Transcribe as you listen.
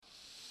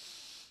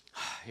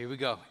Here we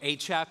go. 8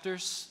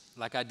 chapters,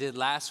 like I did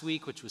last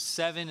week, which was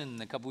 7, and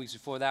a couple weeks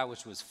before that,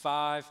 which was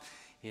 5,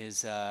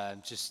 is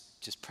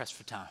just press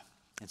for time.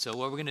 And so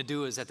what we're going to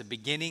do is at the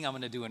beginning, I'm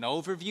going to do an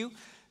overview,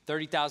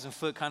 30,000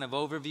 foot kind of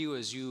overview.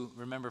 As you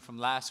remember from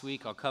last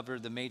week, I'll cover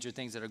the major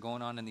things that are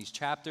going on in these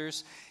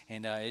chapters.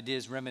 And it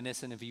is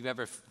reminiscent if you've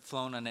ever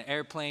flown on an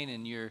airplane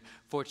and you're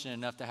fortunate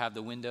enough to have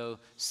the window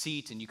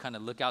seat and you kind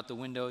of look out the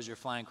window as you're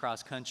flying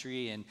cross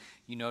country and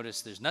you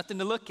notice there's nothing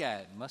to look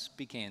at. It must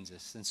be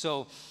Kansas. And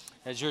so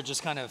as you're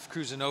just kind of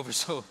cruising over,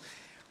 so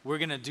we're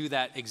going to do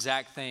that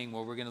exact thing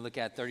where we're going to look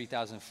at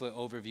 30,000 foot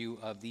overview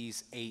of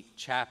these 8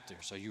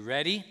 chapters. Are you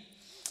ready?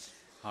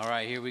 All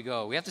right, here we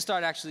go. We have to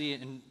start actually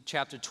in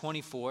chapter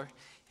 24,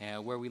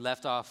 where we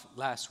left off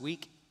last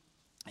week.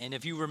 And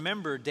if you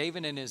remember,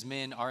 David and his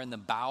men are in the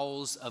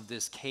bowels of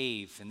this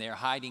cave, and they're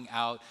hiding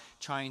out,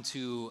 trying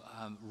to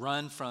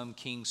run from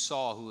King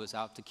Saul, who is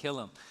out to kill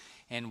him.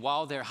 And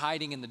while they're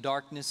hiding in the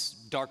dark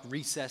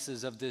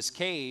recesses of this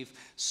cave,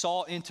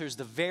 Saul enters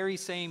the very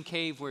same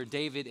cave where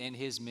David and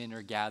his men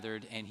are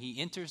gathered, and he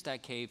enters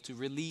that cave to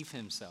relieve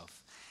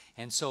himself.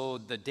 And so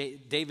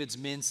David's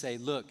men say,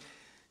 look,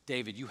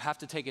 David, you have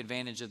to take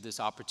advantage of this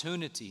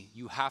opportunity.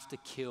 You have to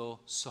kill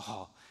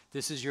Saul.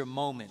 This is your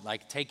moment.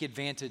 Like, take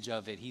advantage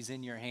of it. He's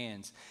in your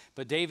hands.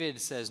 But David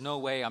says, no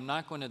way. I'm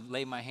not going to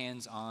lay my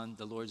hands on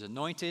the Lord's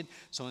anointed.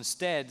 So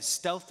instead,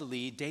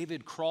 stealthily,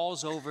 David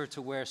crawls over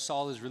to where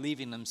Saul is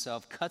relieving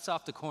himself, cuts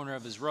off the corner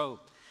of his robe,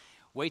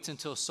 waits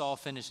until Saul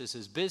finishes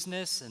his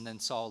business, and then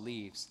Saul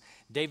leaves.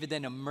 David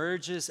then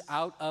emerges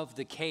out of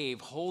the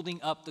cave,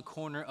 holding up the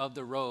corner of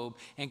the robe,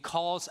 and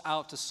calls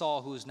out to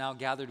Saul, who is now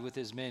gathered with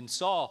his men,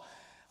 Saul,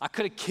 I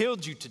could have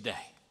killed you today.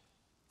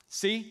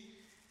 See?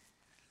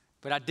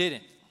 But I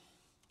didn't.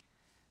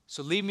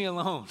 So leave me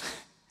alone.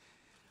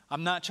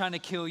 I'm not trying to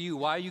kill you.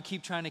 Why do you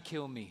keep trying to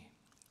kill me?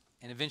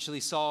 And eventually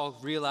Saul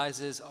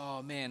realizes,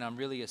 oh man, I'm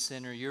really a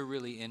sinner. You're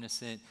really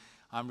innocent.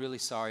 I'm really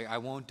sorry. I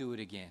won't do it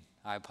again.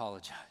 I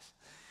apologize.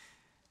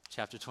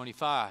 Chapter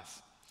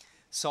 25.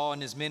 Saul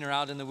and his men are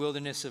out in the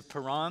wilderness of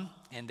Paran,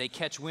 and they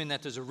catch wind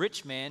that there's a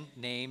rich man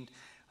named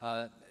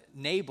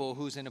Nabal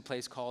who's in a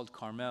place called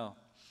Carmel.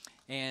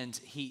 And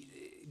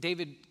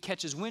David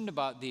catches wind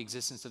about the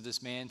existence of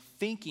this man,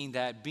 thinking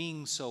that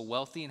being so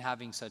wealthy and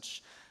having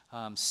such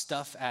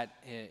stuff at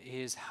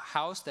his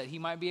house that he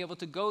might be able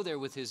to go there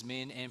with his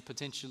men and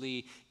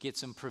potentially get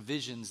some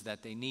provisions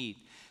that they need.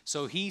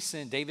 So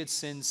David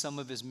sends some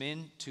of his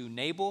men to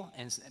Nabal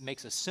and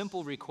makes a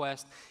simple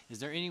request. Is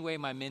there any way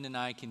my men and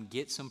I can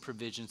get some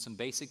provisions, some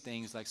basic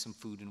things like some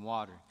food and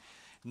water?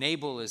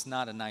 Nabal is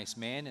not a nice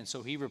man, and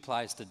so he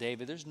replies to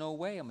David, there's no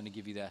way I'm going to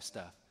give you that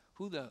stuff.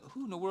 Who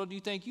in the world do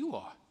you think you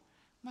are?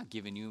 I'm not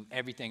giving you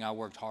everything I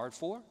worked hard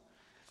for.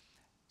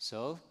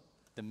 So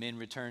the men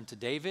returned to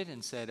David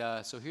and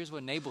said, so here's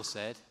what Nabal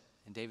said.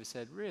 And David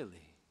said,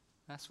 really?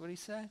 That's what he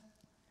said?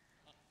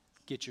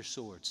 Get your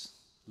swords.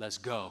 Let's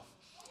go.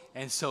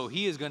 And so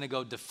he is going to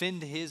go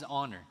defend his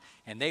honor.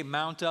 And they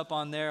mount up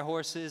on their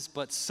horses,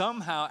 but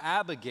somehow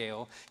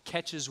Abigail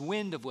catches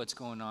wind of what's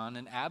going on,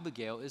 and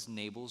Abigail is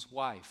Nabal's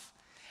wife.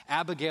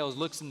 Abigail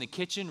looks in the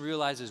kitchen,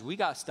 realizes we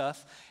got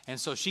stuff, and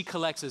so she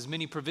collects as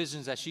many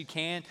provisions as she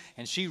can,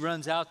 and she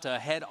runs out to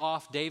head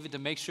off David to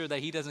make sure that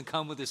he doesn't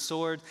come with his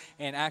sword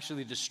and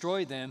actually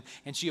destroy them.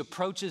 And she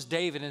approaches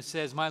David and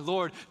says, my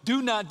Lord,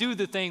 do not do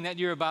the thing that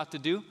you're about to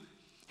do.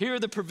 Here are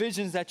the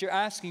provisions that you're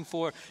asking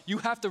for. You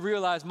have to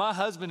realize my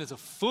husband is a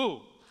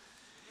fool.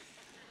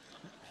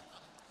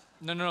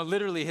 No,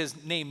 literally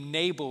his name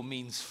Nabal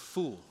means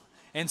fool.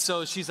 And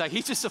so she's like,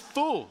 he's just a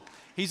fool.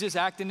 He's just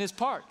acting his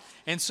part.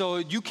 And so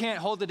you can't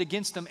hold it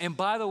against him. And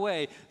by the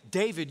way,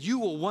 David, you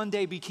will one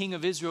day be king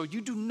of Israel.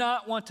 You do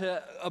not want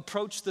to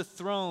approach the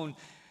throne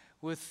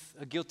with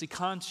a guilty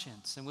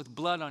conscience and with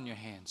blood on your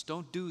hands.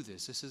 Don't do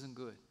this. This isn't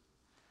good.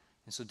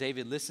 And so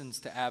David listens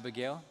to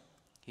Abigail.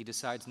 He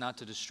decides not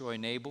to destroy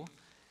Nabal.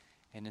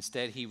 And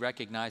instead he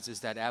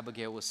recognizes that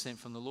Abigail was sent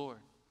from the Lord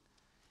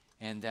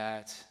and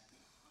that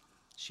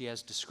she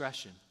has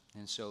discretion.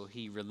 And so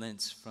he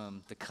relents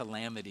from the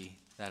calamity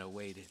that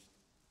awaited.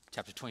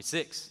 Chapter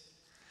 26.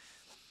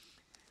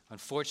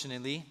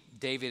 Unfortunately,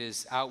 David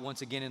is out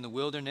once again in the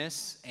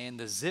wilderness, and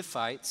the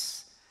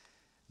Ziphites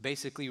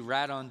basically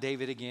rat on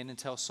David again and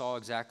tell Saul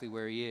exactly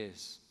where he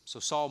is. So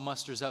Saul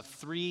musters up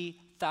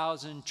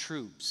 3,000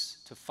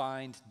 troops to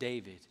find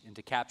David and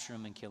to capture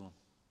him and kill him.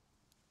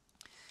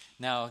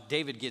 Now,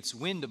 David gets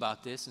wind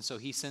about this, and so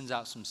he sends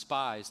out some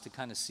spies to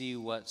kind of see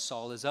what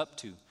Saul is up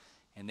to.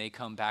 And they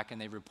come back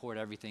and they report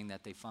everything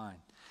that they find.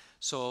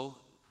 So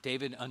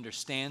David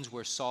understands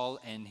where Saul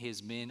and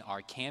his men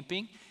are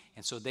camping,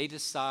 and so they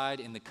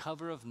decide in the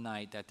cover of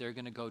night that they're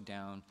going to go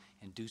down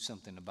and do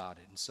something about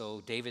it. And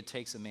so David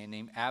takes a man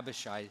named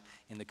Abishai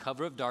in the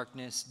cover of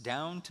darkness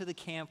down to the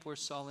camp where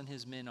Saul and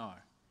his men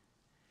are.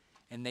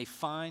 And they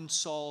find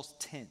Saul's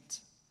tent,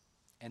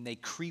 and they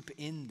creep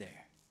in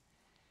there.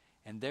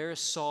 And there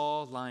is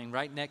Saul lying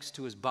right next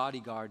to his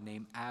bodyguard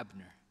named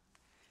Abner.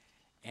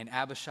 And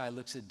Abishai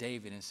looks at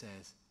David and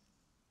says,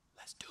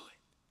 let's do it.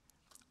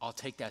 I'll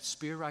take that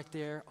spear right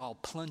there, I'll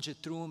plunge it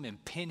through him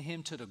and pin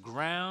him to the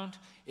ground.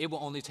 It will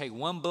only take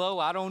one blow.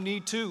 I don't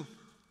need two.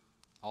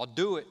 I'll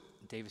do it.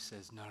 David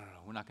says, no,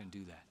 we're not going to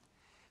do that.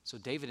 So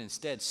David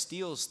instead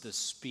steals the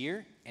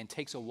spear and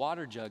takes a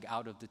water jug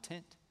out of the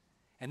tent,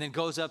 and then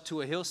goes up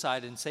to a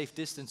hillside and safe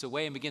distance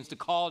away and begins to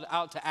call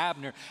out to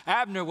Abner,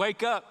 Abner,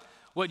 wake up.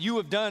 What you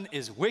have done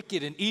is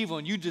wicked and evil,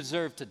 and you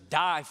deserve to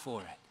die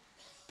for it,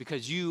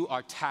 because you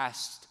are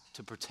tasked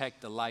to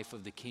protect the life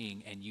of the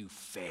king, and you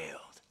failed.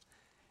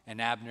 And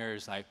Abner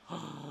is like,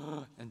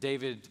 oh, and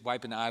David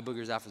wiping the eye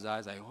boogers off his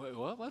eyes, like,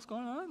 what's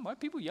going on? Why are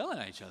people yelling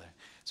at each other?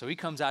 So he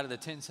comes out of the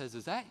tent and says,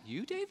 is that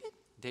you, David?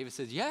 David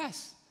says,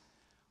 yes.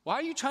 Why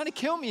are you trying to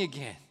kill me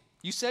again?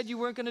 You said you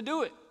weren't going to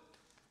do it,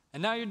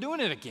 and now you're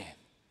doing it again.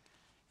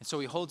 And so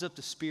he holds up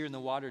the spear and the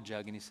water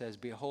jug, and he says,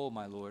 behold,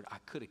 my Lord, I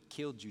could have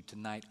killed you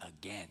tonight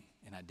again,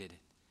 and I didn't.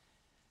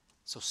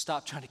 So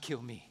stop trying to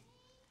kill me.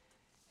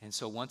 And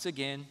so once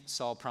again,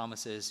 Saul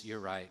promises, you're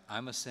right.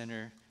 I'm a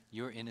sinner.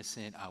 You're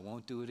innocent. I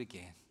won't do it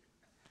again.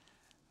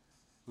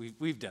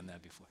 We've done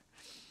that before.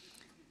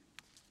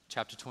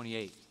 Chapter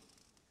 28.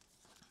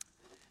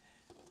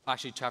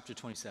 Actually, chapter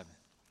 27.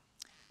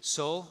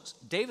 So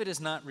David is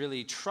not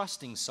really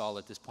trusting Saul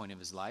at this point of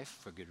his life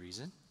for good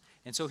reason.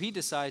 And so he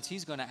decides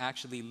he's going to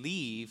actually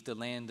leave the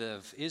land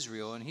of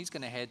Israel, and he's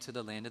going to head to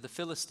the land of the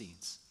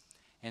Philistines.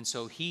 And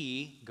so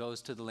he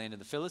goes to the land of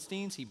the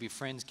Philistines. He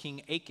befriends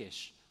King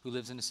Achish, who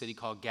lives in a city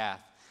called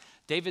Gath.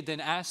 David then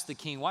asks the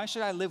king, why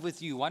should I live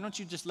with you? Why don't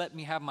you just let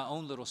me have my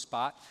own little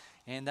spot,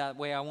 and that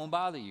way I won't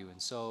bother you?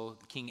 And so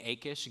King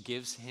Achish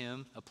gives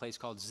him a place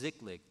called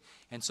Ziklag.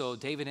 And so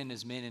David and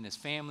his men and his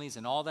families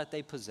and all that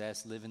they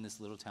possess live in this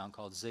little town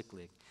called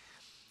Ziklag.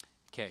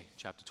 Okay,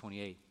 chapter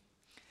 28.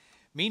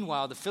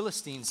 Meanwhile, the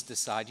Philistines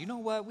decide, you know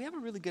what? We have a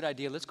really good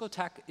idea. Let's go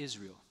attack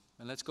Israel,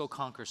 and let's go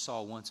conquer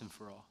Saul once and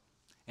for all.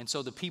 And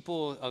so the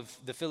people of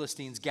the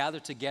Philistines gather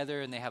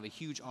together, and they have a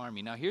huge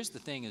army. Now, here's the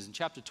thing is in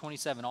chapter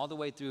 27, all the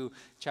way through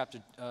chapter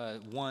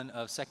 1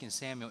 of 2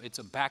 Samuel, it's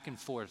a back and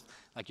forth,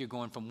 like you're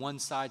going from one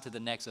side to the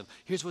next of,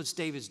 here's what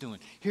David's doing,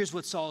 here's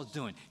what Saul's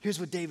doing, here's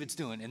what David's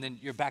doing, and then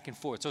you're back and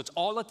forth. So it's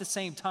all at the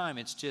same time.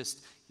 It's just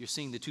you're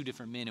seeing the two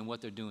different men and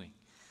what they're doing.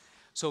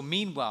 So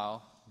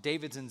meanwhile,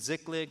 David's in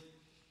Ziklag.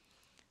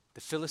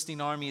 The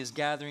Philistine army is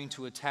gathering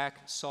to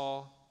attack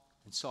Saul,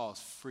 and Saul is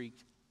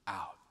freaked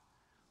out.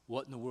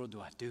 What in the world do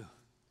I do?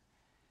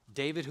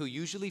 David, who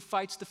usually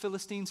fights the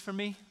Philistines for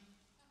me,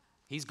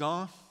 he's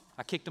gone.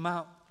 I kicked him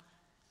out.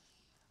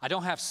 I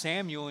don't have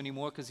Samuel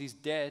anymore because he's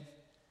dead.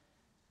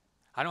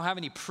 I don't have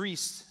any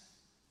priests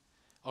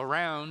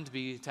around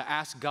to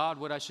ask God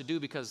what I should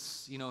do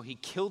because, he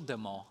killed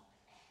them all.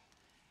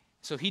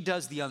 So he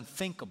does the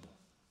unthinkable.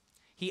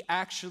 He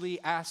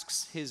actually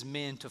asks his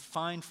men to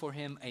find for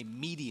him a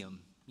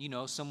medium,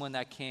 someone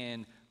that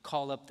can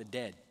call up the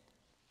dead.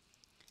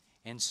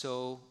 And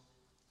so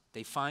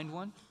they find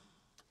one,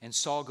 and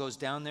Saul goes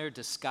down there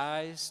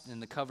disguised in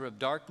the cover of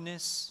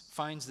darkness,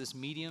 finds this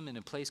medium in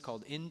a place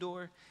called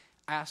Endor,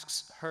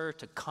 asks her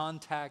to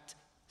contact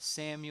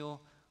Samuel,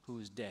 who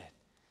is dead.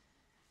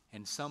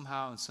 And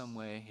somehow, in some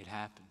way, it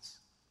happens.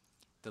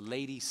 The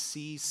lady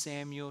sees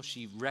Samuel.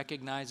 She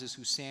recognizes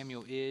who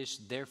Samuel is.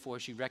 Therefore,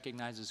 she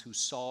recognizes who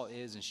Saul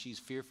is, and she's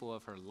fearful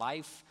of her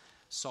life.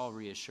 Saul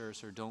reassures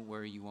her, don't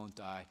worry, you won't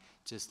die.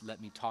 Just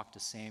let me talk to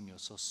Samuel.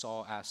 So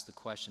Saul asks the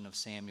question of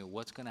Samuel,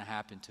 what's going to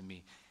happen to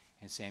me?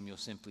 And Samuel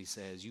simply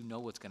says, you know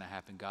what's going to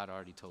happen. God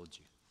already told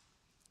you.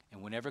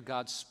 And whenever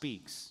God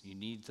speaks, you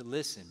need to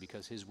listen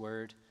because his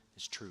word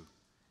is true.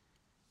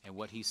 And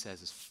what he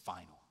says is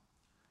final.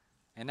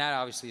 And that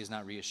obviously is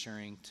not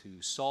reassuring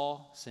to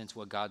Saul, since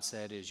what God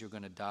said is you're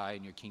going to die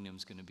and your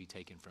kingdom's going to be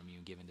taken from you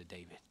and given to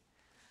David.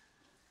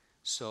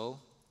 So,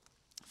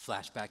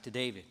 flashback to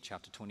David,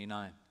 chapter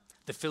 29.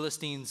 The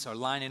Philistines are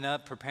lining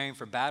up, preparing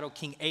for battle.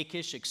 King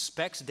Achish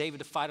expects David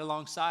to fight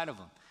alongside of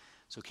him.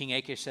 So King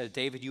Achish says,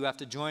 David, you have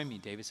to join me.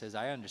 David says,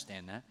 I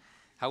understand that.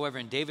 However,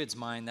 in David's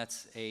mind,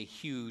 that's a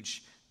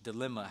huge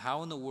dilemma.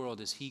 How in the world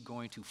is he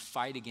going to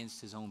fight against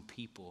his own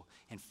people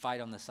and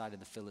fight on the side of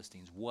the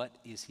Philistines? What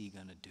is he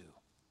going to do?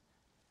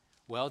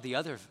 Well, the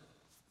other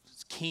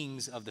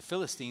kings of the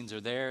Philistines are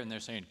there, and they're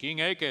saying,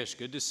 King Achish,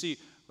 good to see you.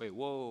 Wait,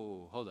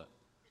 whoa, hold up.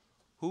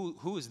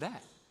 Who is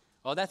that?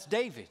 Oh, that's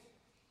David.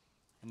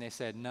 And they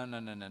said, no,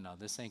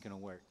 this ain't going to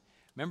work.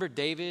 Remember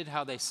David,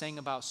 how they sang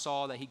about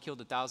Saul, that he killed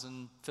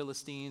 1,000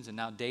 Philistines, and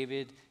now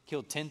David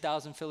killed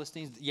 10,000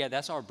 Philistines? Yeah,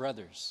 that's our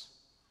brothers.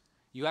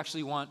 You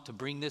actually want to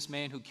bring this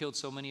man who killed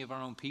so many of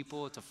our own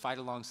people to fight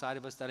alongside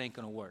of us? That ain't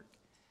going to work.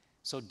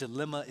 So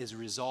dilemma is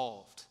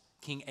resolved.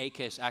 King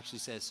Achish actually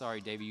says,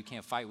 sorry, David, you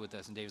can't fight with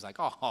us. And David's like,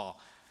 oh,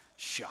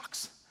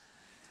 shucks.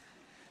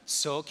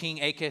 So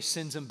King Achish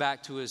sends him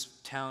back to his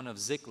town of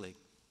Ziklag,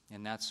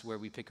 and that's where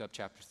we pick up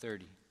chapter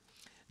 30.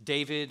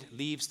 David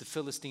leaves the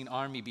Philistine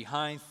army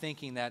behind,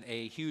 thinking that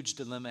a huge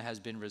dilemma has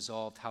been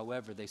resolved.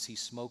 However, they see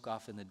smoke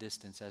off in the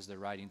distance as they're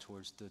riding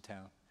towards the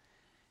town.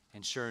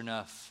 And sure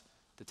enough,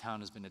 the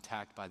town has been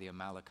attacked by the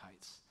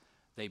Amalekites.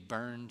 They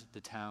burned the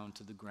town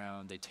to the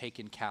ground. They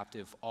taken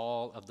captive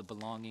all of the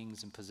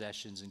belongings and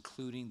possessions,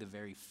 including the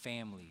very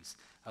families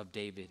of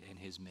David and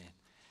his men.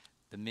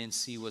 The men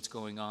see what's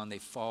going on. They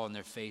fall on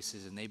their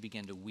faces, and they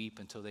begin to weep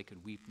until they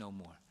could weep no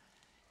more.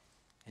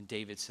 And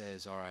David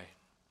says, all right.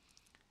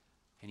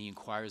 And he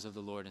inquires of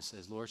the Lord and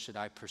says, Lord, should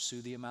I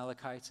pursue the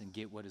Amalekites and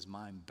get what is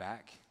mine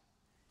back?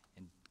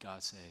 And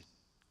God said,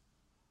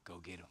 go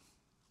get them.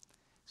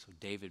 So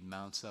David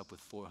mounts up with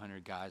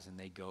 400 guys, and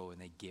they go and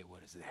they get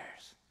what is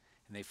theirs.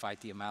 And they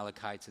fight the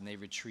Amalekites, and they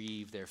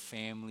retrieve their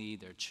family,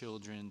 their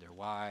children, their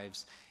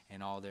wives,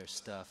 and all their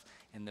stuff.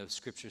 And the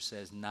scripture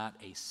says not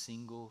a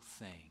single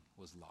thing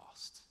was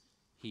lost.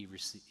 He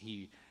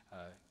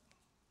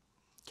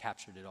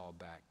captured it all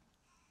back.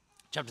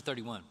 Chapter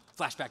 31,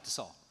 flashback to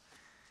Saul.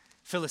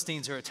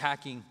 Philistines are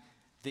attacking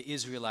the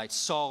Israelites.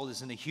 Saul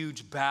is in a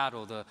huge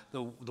battle.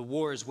 The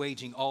war is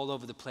waging all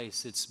over the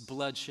place. It's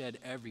bloodshed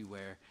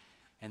everywhere.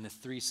 And the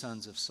 3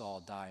 sons of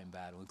Saul die in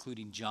battle,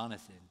 including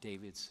Jonathan,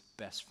 David's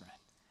best friend.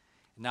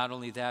 And not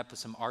only that, but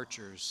some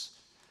archers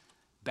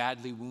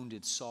badly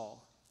wounded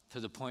Saul to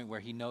the point where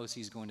he knows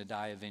he's going to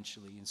die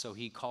eventually. And so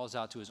he calls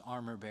out to his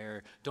armor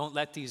bearer, don't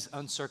let these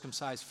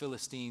uncircumcised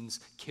Philistines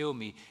kill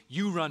me.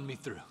 You run me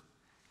through.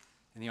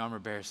 And the armor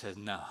bearer says,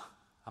 no,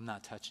 I'm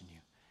not touching you.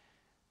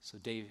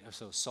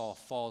 So Saul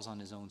falls on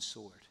his own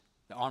sword.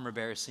 The armor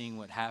bearer, seeing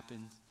what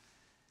happened,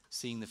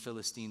 seeing the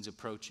Philistines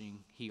approaching,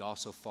 he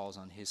also falls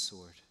on his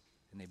sword,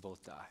 and they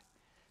both die.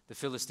 The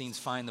Philistines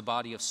find the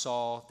body of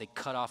Saul. They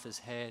cut off his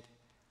head.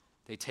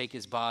 They take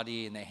his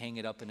body, and they hang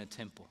it up in a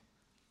temple.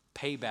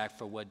 Payback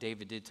for what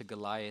David did to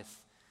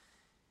Goliath.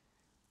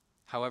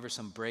 However,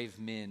 some brave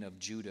men of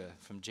Judah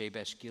from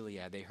Jabesh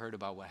Gilead, they heard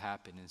about what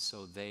happened, and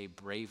so they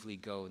bravely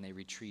go and they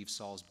retrieve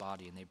Saul's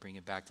body, and they bring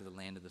it back to the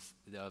land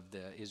of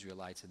the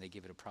Israelites, and they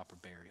give it a proper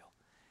burial.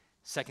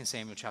 2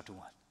 Samuel chapter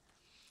 1.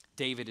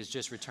 David has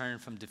just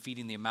returned from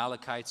defeating the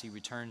Amalekites. He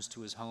returns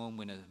to his home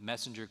when a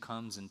messenger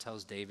comes and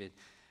tells David,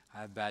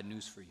 I have bad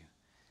news for you.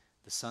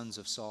 The sons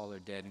of Saul are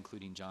dead,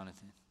 including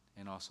Jonathan,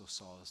 and also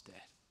Saul is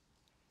dead.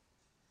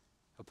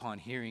 Upon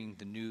hearing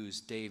the news,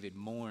 David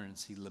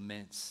mourns, he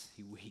laments,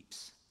 he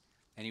weeps.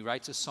 And he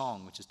writes a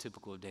song, which is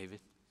typical of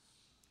David.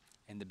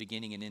 And the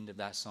beginning and end of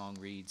that song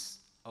reads,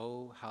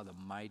 Oh, how the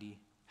mighty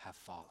have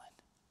fallen.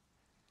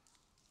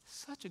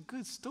 Such a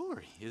good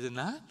story, is it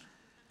not?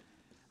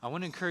 I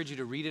want to encourage you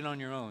to read it on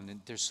your own.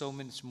 And there's so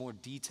much more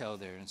detail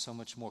there and so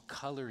much more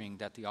coloring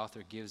that the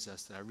author gives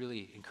us that I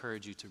really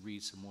encourage you to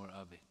read some more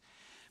of it.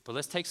 But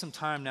let's take some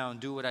time now and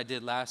do what I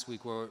did last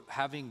week, where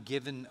having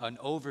given an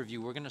overview,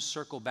 we're going to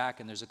circle back,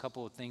 and there's a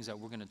couple of things that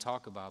we're going to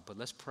talk about. But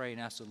let's pray and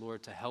ask the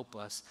Lord to help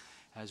us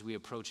as we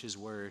approach his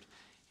word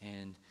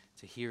and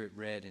to hear it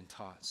read and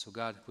taught. So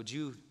God, would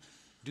you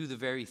do the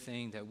very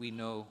thing that we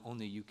know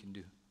only you can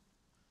do?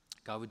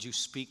 God, would you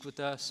speak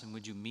with us, and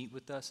would you meet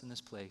with us in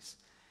this place?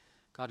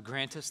 God,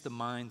 grant us the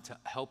mind to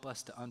help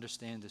us to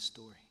understand this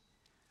story.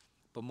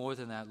 But more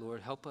than that,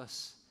 Lord, help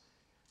us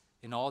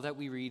in all that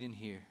we read and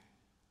hear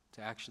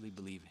to actually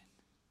believe it.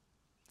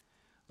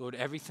 Lord,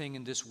 everything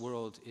in this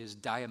world is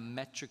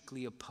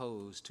diametrically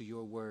opposed to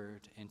your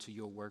word and to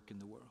your work in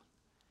the world.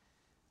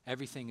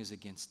 Everything is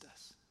against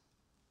us.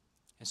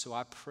 And so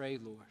I pray,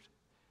 Lord,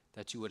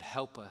 that you would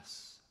help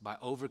us by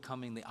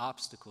overcoming the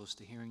obstacles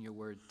to hearing your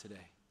word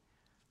today.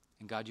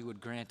 And God, you would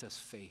grant us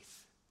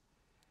faith.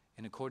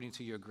 And according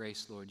to your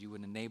grace, Lord, you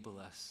would enable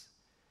us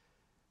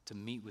to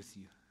meet with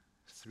you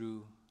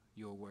through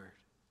your word.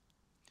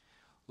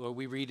 Lord,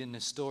 we read in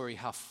this story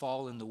how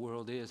fallen the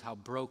world is, how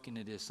broken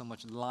it is, so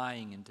much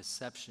lying and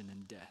deception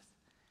and death.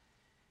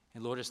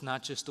 And Lord, it's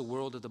not just the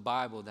world of the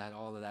Bible that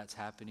all of that's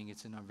happening,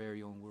 it's in our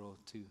very own world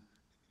too.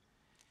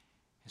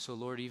 And so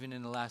Lord, even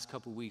in the last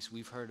couple of weeks,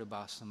 we've heard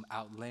about some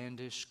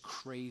outlandish,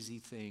 crazy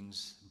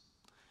things,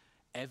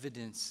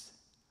 evidence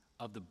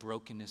of the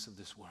brokenness of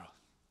this world.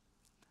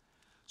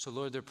 So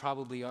Lord, there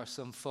probably are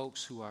some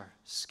folks who are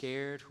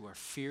scared, who are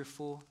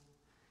fearful.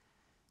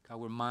 God,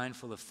 we're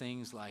mindful of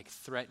things like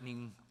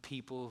threatening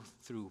people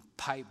through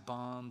pipe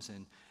bombs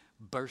and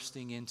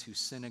bursting into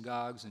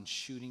synagogues and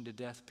shooting to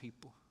death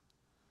people.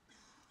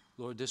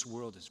 Lord, this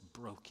world is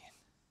broken.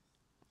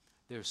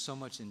 There's so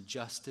much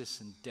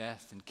injustice and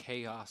death and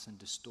chaos and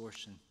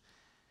distortion.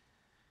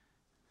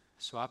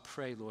 So I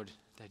pray, Lord,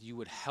 that you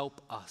would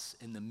help us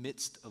in the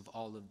midst of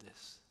all of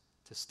this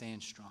to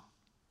stand strong,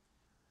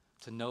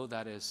 to know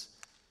that as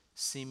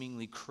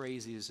seemingly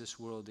crazy as this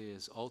world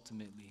is,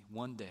 ultimately,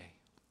 one day,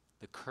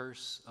 the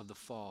curse of the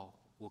fall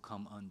will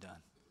come undone.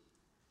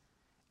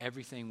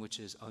 Everything which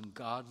is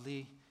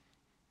ungodly,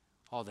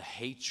 all the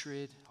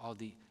hatred, all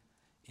the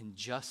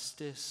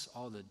injustice,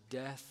 all the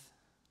death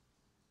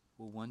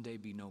will one day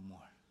be no more.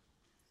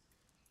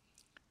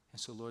 And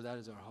so, Lord, that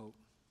is our hope.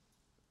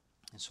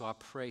 And so I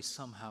pray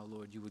somehow,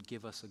 Lord, you would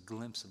give us a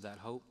glimpse of that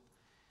hope,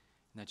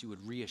 and that you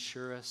would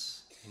reassure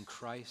us in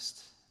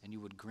Christ, and you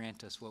would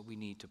grant us what we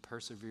need to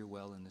persevere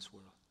well in this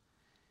world.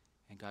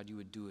 And God, you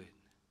would do it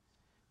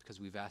because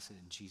we've asked it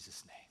in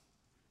Jesus' name.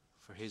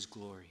 For his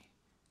glory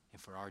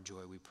and for our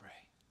joy we pray.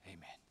 Amen.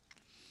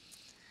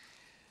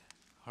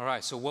 All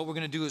right, so what we're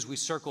going to do is we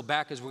circle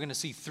back as we're going to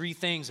see three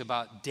things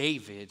about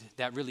David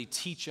that really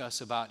teach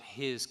us about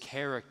his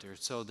character.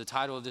 So the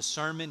title of this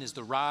sermon is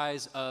The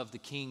Rise of the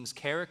King's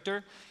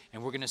Character,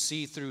 and we're going to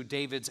see through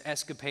David's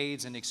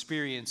escapades and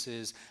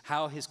experiences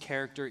how his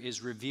character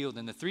is revealed.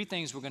 And the three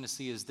things we're going to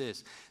see is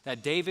this,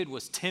 that David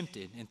was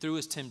tempted, and through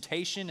his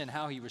temptation and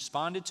how he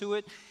responded to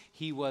it,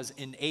 he was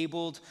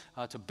enabled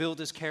to build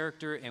his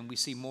character, and we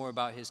see more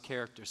about his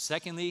character.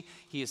 Secondly,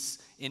 he is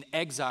in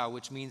exile,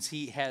 which means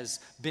he has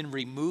been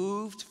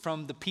removed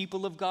from the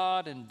people of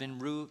God and been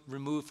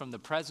removed from the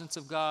presence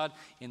of God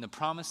in the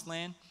promised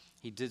land.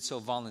 He did so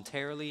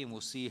voluntarily, and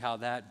we'll see how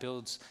that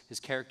builds his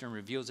character and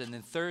reveals it. And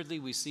then thirdly,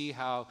 we see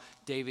how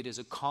David is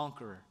a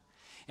conqueror.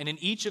 And in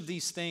each of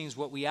these things,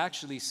 what we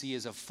actually see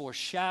is a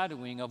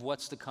foreshadowing of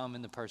what's to come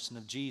in the person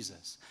of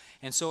Jesus.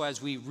 And so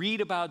as we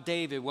read about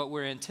David, what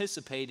we're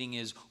anticipating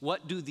is,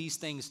 what do these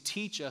things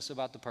teach us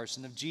about the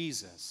person of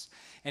Jesus?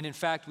 And in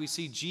fact, we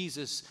see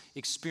Jesus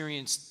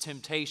experience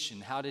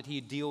temptation. How did he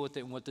deal with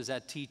it, and what does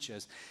that teach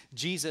us?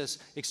 Jesus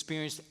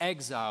experienced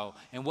exile,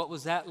 and what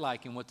was that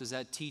like, and what does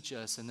that teach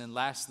us? And then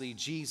lastly,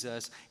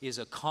 Jesus is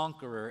a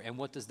conqueror, and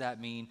what does that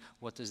mean?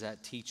 What does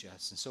that teach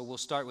us? And so we'll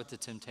start with the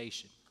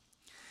temptation.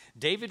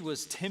 David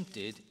was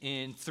tempted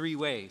in three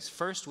ways.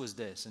 First was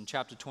this, in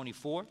chapter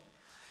 24,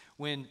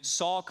 when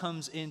Saul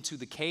comes into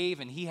the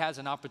cave and he has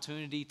an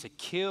opportunity to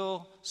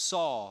kill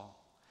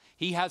Saul.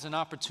 He has an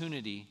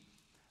opportunity,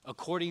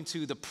 according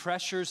to the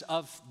pressures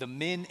of the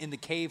men in the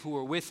cave who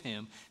were with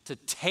him, to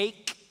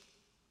take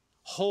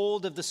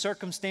hold of the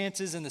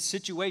circumstances and the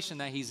situation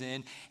that he's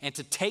in, and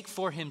to take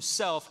for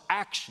himself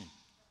action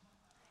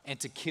and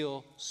to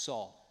kill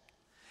Saul.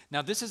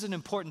 Now, this is an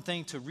important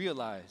thing to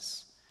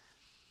realize,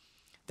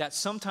 that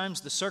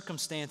sometimes the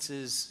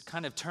circumstances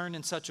kind of turn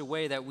in such a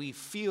way that we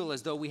feel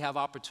as though we have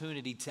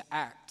opportunity to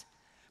act.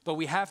 But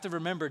we have to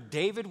remember,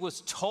 David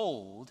was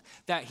told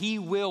that he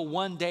will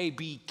one day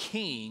be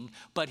king,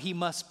 but he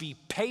must be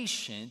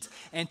patient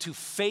and to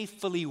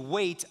faithfully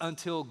wait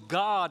until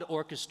God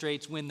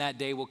orchestrates when that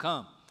day will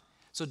come.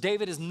 So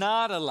David is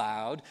not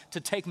allowed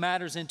to take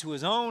matters into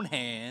his own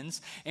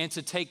hands and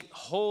to take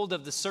hold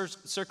of the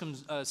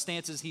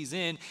circumstances he's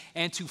in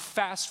and to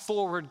fast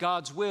forward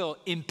God's will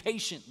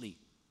impatiently.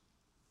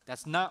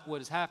 That's not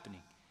what is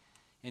happening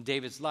in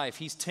David's life.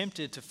 He's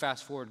tempted to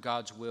fast forward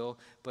God's will,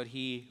 but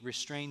he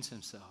restrains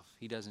himself.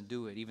 He doesn't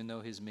do it, even though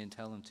his men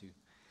tell him to.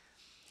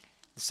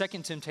 The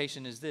second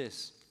temptation is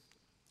this.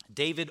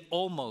 David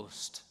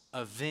almost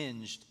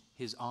avenged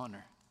his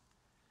honor.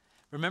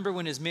 Remember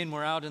when his men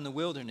were out in the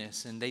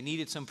wilderness and they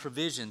needed some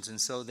provisions,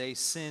 and so they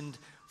send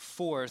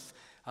forth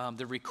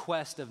the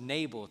request of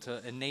Nabal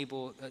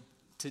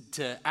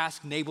to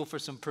ask Nabal for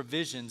some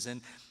provisions.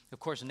 And of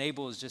course,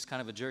 Nabal is just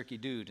kind of a jerky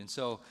dude. And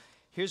so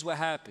here's what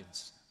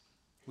happens.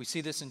 We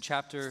see this in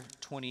chapter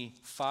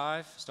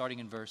 25, starting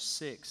in verse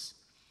 6.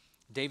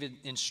 David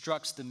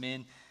instructs the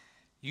men,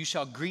 "You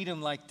shall greet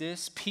him like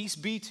this, peace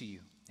be to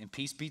you, and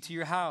peace be to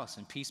your house,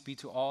 and peace be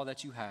to all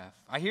that you have.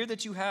 I hear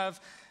that you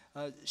have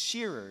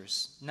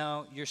shearers.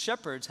 Now your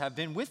shepherds have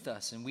been with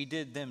us, and we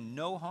did them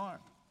no harm.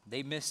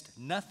 They missed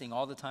nothing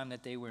all the time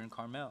that they were in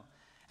Carmel.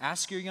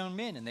 Ask your young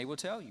men, and they will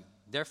tell you.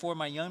 Therefore,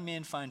 my young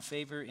men find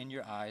favor in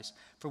your eyes,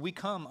 for we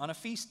come on a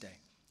feast day.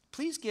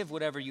 Please give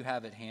whatever you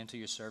have at hand to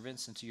your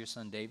servants and to your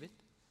son David."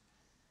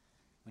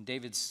 When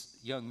David's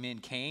young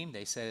men came,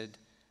 they said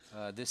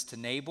this to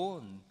Nabal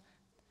and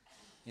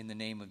in the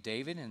name of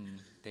David,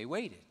 and they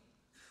waited.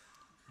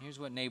 Here's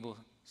what Nabal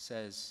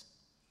says.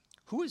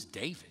 "Who is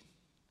David?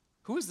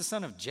 Who is the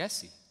son of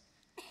Jesse?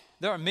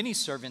 There are many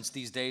servants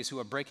these days who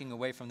are breaking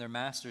away from their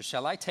masters.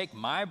 Shall I take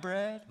my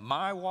bread,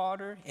 my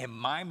water, and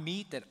my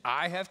meat that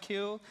I have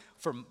killed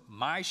from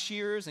my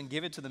shearers and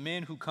give it to the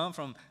men who come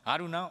from I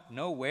do not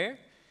know where?"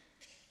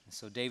 And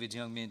so David's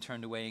young men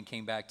turned away and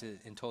came back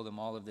and told them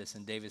all of this.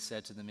 And David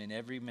said to the men,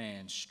 "Every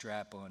man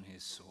strap on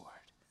his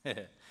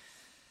sword."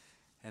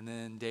 And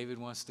then David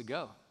wants to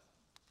go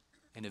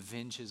and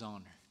avenge his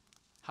honor.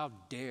 How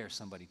dare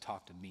somebody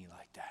talk to me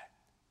like that?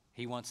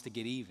 He wants to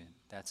get even.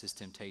 That's his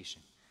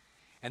temptation.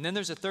 And then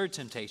there's a third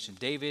temptation.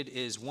 David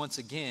is once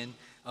again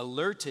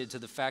alerted to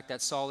the fact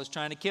that Saul is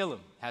trying to kill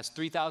him. Has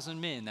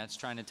 3,000 men that's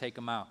trying to take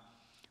him out.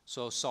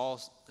 So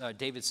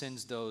David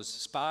sends those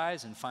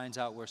spies and finds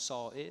out where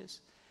Saul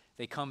is.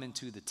 They come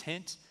into the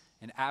tent,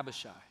 and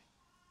Abishai,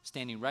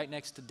 standing right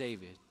next to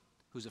David,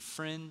 who's a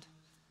friend,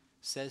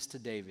 says to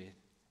David,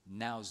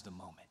 "Now's the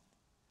moment.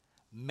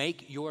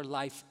 Make your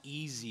life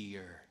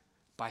easier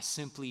by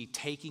simply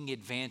taking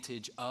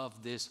advantage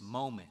of this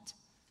moment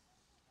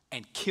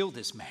and kill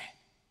this man.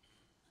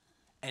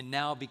 And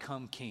now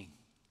become king.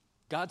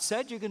 God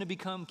said you're going to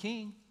become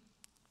king.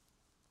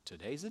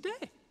 Today's the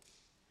day."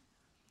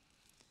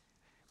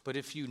 But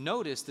if you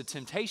notice, the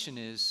temptation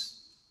is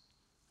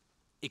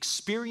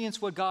experience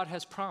what God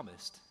has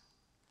promised.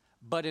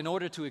 But in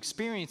order to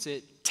experience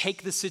it,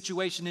 take the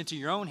situation into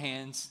your own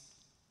hands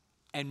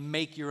and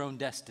make your own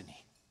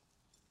destiny.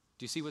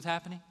 Do you see what's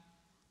happening?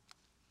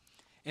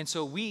 And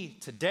so we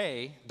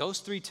today, those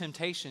three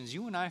temptations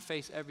you and I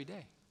face every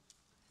day.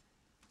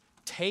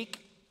 Take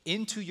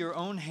into your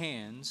own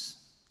hands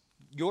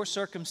your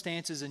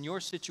circumstances and your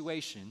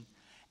situation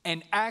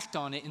and act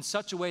on it in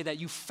such a way that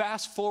you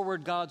fast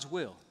forward God's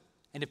will.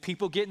 And if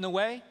people get in the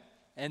way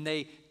and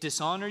they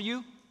dishonor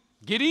you,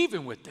 get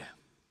even with them.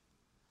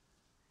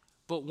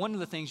 But one of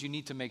the things you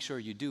need to make sure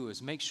you do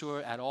is make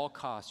sure at all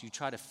costs you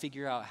try to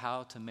figure out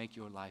how to make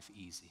your life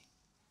easy.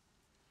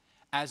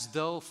 As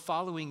though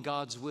following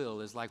God's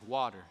will is like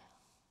water.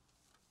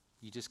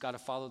 You just got to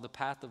follow the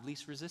path of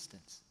least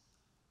resistance.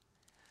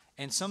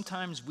 And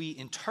sometimes we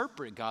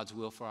interpret God's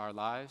will for our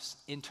lives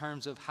in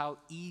terms of how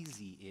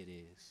easy it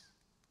is.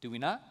 Do we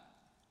not?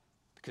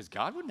 Because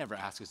God would never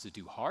ask us to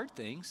do hard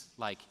things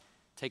like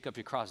take up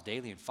your cross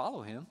daily and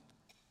follow him,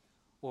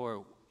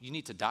 or you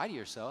need to die to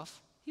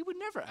yourself. He would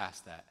never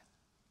ask that.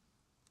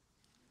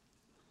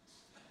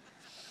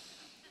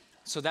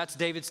 So that's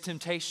David's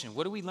temptation.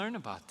 What do we learn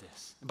about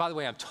this? And by the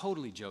way, I'm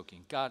totally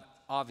joking. God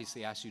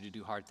obviously asks you to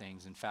do hard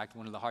things. In fact,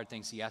 one of the hard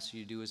things he asks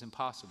you to do is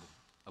impossible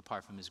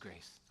apart from his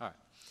grace. All right.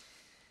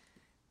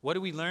 What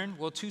do we learn?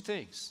 Well, two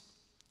things.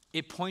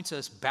 It points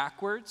us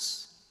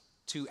backwards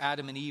to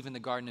Adam and Eve in the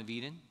Garden of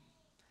Eden.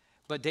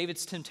 But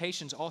David's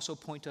temptations also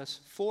point us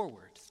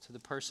forward to the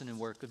person and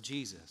work of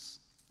Jesus.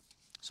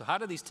 So how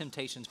do these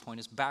temptations point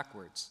us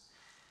backwards?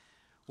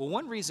 Well,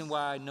 one reason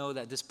why I know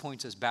that this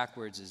points us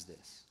backwards is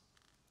this.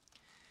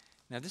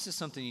 Now, this is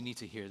something you need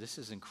to hear. This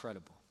is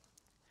incredible.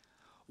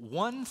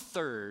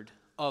 1/3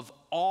 of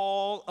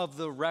all of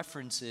the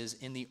references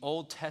in the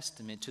Old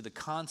Testament to the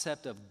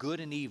concept of good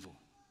and evil,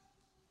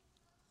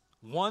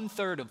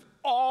 1/3 of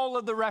all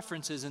of the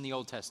references in the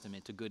Old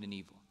Testament to good and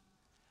evil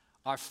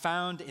are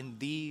found in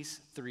these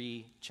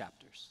 3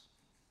 chapters.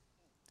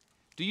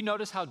 Do you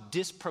notice how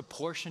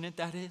disproportionate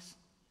that is?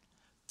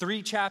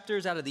 3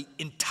 chapters out of the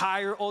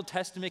entire Old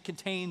Testament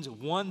contains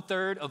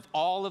 1/3 of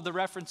all of the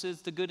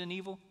references to good and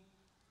evil.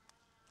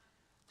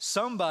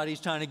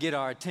 Somebody's trying to get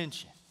our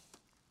attention.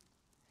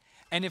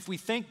 And if we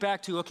think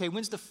back to, okay,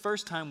 when's the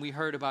first time we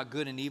heard about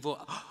good and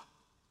evil?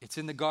 It's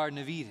in the Garden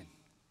of Eden.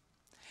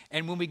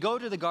 And when we go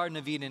to the Garden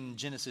of Eden in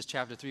Genesis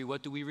chapter 3,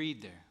 what do we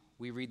read there?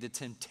 We read the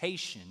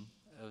temptation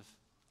of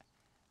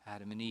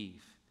Adam and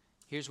Eve.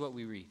 Here's what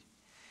we read.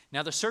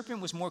 Now the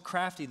serpent was more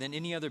crafty than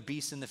any other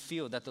beast in the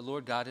field that the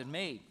Lord God had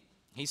made.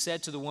 He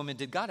said to the woman,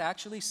 did God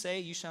actually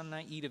say you shall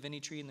not eat of any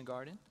tree in the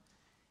garden?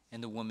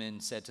 And the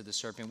woman said to the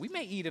serpent, we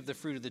may eat of the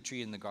fruit of the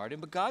tree in the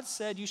garden, but God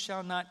said you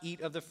shall not eat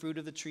of the fruit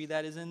of the tree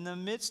that is in the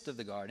midst of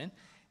the garden,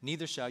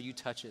 neither shall you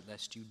touch it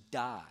lest you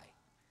die.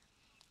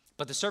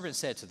 But the serpent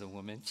said to the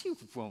woman, you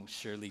won't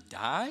surely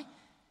die.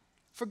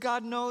 For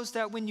God knows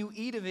that when you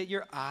eat of it,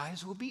 your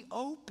eyes will be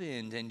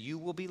opened, and you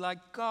will be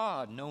like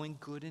God, knowing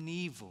good and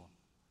evil.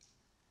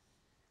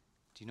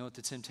 Do you know what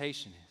the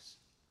temptation is?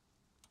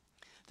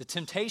 The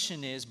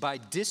temptation is, by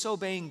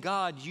disobeying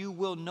God, you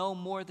will know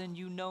more than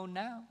you know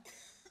now.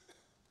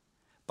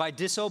 By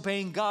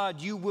disobeying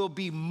God, you will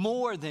be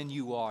more than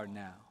you are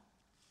now.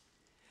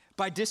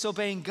 By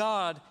disobeying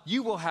God,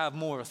 you will have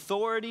more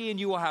authority, and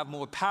you will have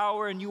more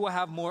power, and you will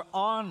have more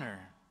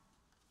honor.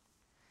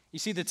 You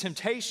see, the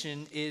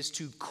temptation is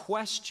to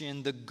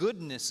question the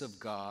goodness of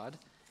God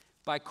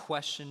by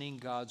questioning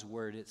God's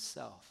word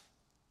itself.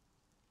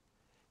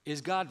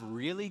 Is God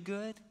really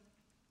good?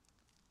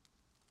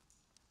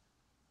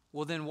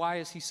 Well, then why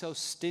is he so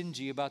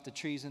stingy about the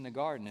trees in the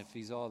garden if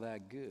he's all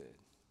that good?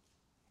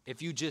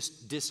 If you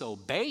just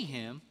disobey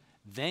him,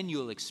 then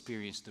you'll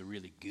experience the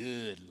really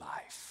good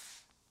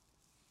life.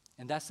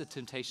 And that's the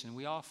temptation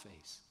we all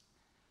face.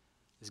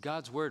 Is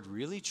God's word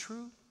really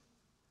true?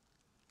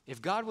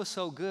 If God was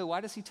so good,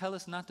 why does he tell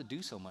us not to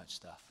do so much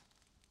stuff?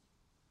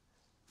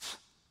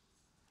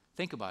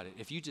 Think about it.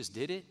 If you just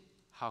did it,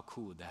 how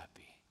cool would that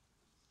be?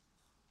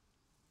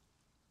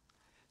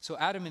 So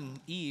Adam and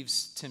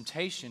Eve's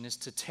temptation is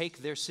to take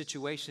their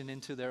situation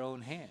into their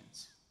own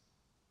hands,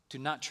 to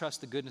not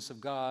trust the goodness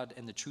of God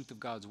and the truth of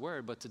God's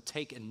word, but to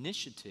take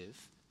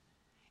initiative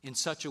in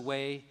such a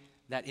way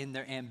that in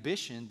their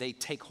ambition, they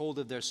take hold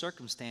of their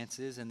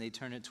circumstances and they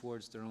turn it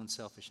towards their own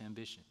selfish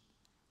ambition.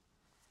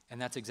 And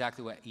that's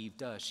exactly what Eve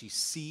does. She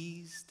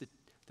sees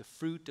the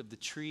fruit of the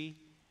tree,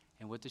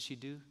 and what does she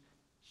do?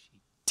 She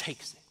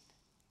takes it.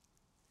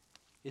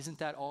 Isn't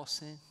that all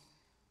sin?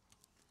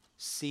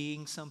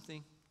 Seeing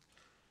something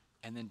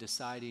and then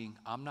deciding,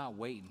 I'm not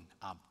waiting,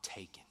 I'm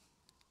taking.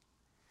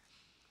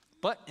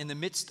 But in the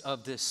midst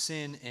of this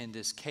sin and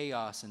this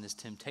chaos and this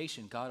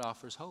temptation, God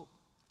offers hope.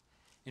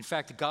 In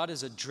fact, God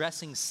is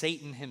addressing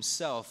Satan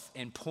himself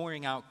and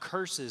pouring out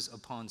curses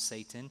upon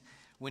Satan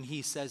when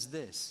he says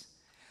this,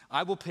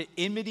 I will put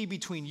enmity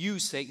between you,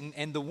 Satan,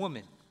 and the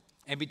woman,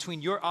 and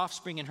between your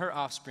offspring and her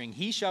offspring.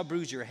 He shall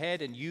bruise your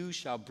head, and you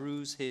shall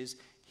bruise his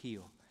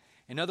heel.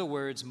 In other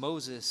words,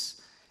 Moses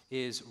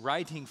is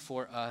writing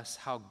for us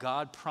how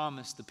God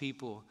promised the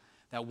people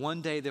that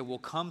one day there will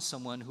come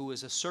someone who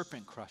is a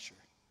serpent crusher,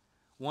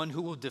 one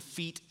who will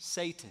defeat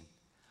Satan,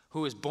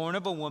 who is born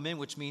of a woman,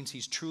 which means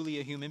he's truly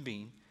a human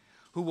being,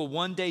 who will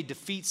one day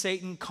defeat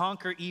Satan,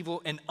 conquer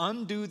evil, and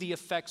undo the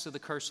effects of the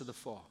curse of the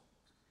fall.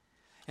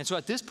 And so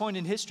at this point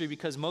in history,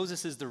 because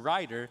Moses is the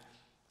writer,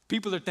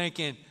 people are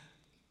thinking,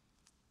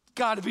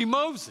 got to be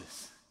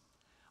Moses.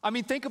 I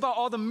mean, think about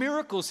all the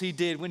miracles he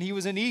did when he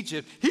was in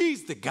Egypt.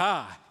 He's the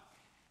guy.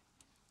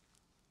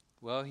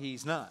 Well,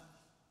 he's not,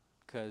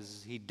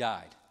 because he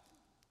died.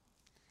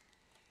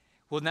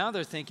 Well, now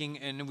they're thinking,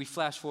 and we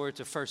flash forward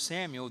to 1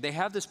 Samuel, they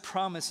have this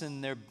promise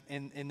in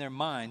their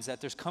minds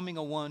that there's coming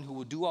a one who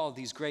will do all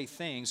these great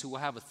things, who will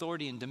have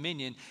authority and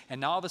dominion,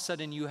 and now all of a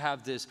sudden you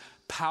have this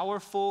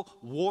powerful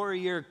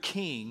warrior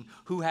king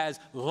who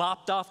has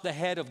lopped off the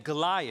head of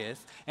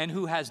Goliath and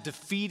who has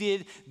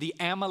defeated the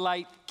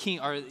Amalekite king,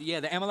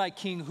 the Amalekite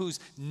king whose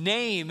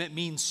name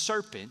means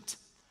serpent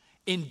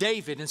in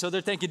David. And so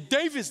they're thinking,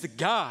 David's the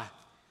guy.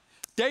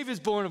 David's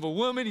born of a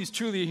woman. He's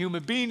truly a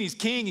human being. He's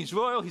king. He's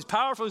royal. He's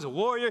powerful. He's a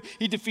warrior.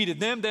 He defeated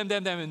them, and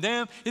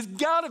them. It's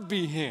got to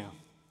be him.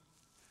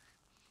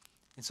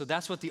 And so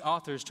that's what the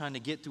author is trying to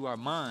get through our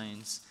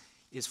minds,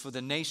 is for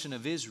the nation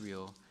of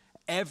Israel,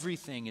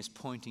 everything is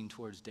pointing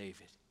towards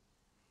David.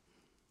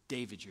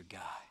 David, your guy.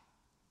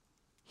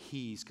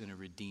 He's going to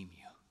redeem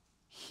you.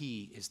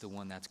 He is the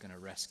one that's going to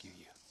rescue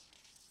you.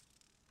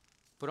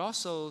 But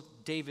also,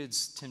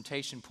 David's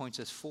temptation points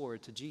us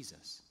forward to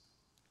Jesus.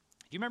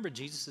 Do you remember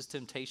Jesus'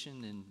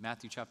 temptation in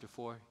Matthew chapter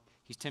 4?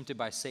 He's tempted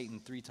by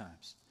Satan 3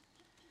 times.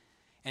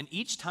 And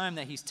each time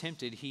that he's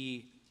tempted,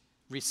 he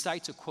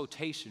recites a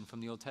quotation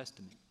from the Old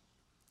Testament.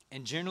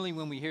 And generally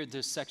when we hear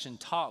this section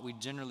taught, we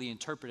generally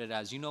interpret it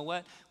as, you know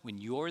what? When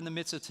you're in the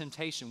midst of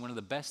temptation, one of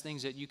the best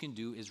things that you can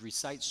do is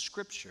recite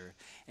Scripture.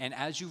 And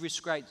as you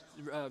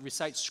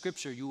recite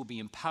Scripture, you will be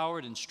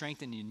empowered and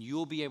strengthened, and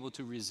you'll be able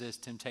to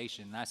resist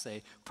temptation. And I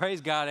say,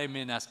 praise God,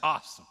 amen, that's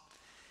awesome.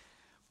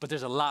 But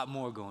there's a lot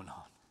more going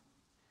on.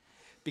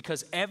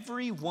 Because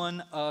every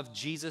one of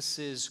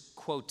Jesus's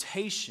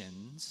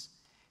quotations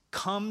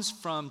comes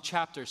from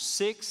chapter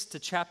 6 to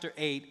chapter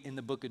 8 in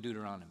the book of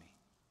Deuteronomy.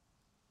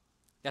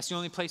 That's the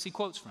only place he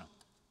quotes from.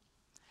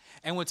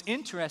 And what's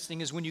interesting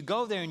is when you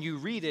go there and you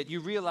read it, you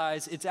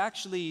realize it's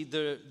actually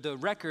the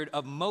record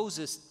of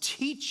Moses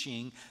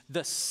teaching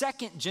the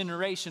second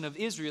generation of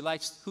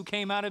Israelites who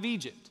came out of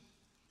Egypt.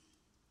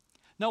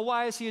 Now,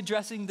 why is he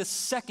addressing the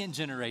second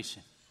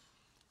generation?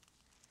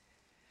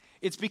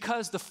 It's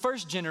because the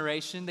first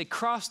generation, they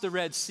crossed the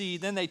Red Sea,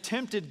 then they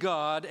tempted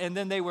God, and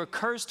then they were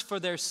cursed for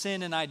their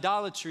sin and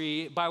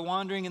idolatry by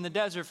wandering in the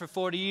desert for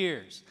 40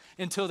 years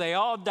until they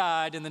all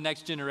died and the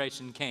next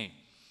generation came.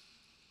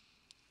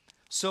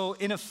 So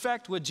in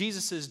effect, what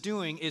Jesus is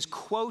doing is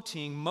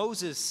quoting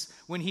Moses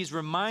when he's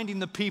reminding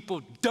the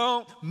people,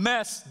 don't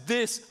mess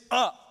this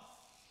up.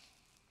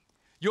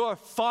 Your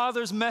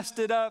fathers messed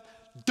it up.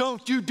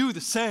 Don't you do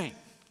the same.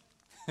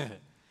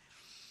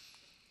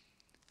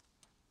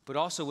 But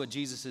also what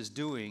Jesus is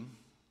doing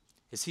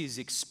is he's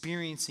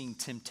experiencing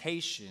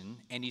temptation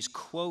and he's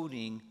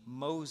quoting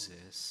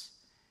Moses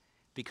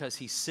because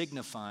he's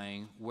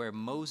signifying where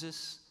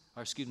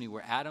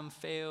Adam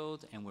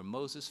failed and where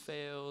Moses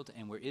failed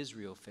and where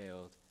Israel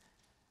failed,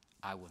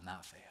 I will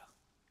not fail.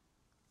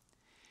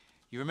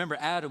 You remember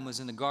Adam was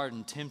in the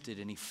garden tempted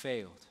and he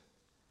failed.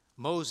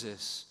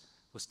 Moses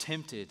was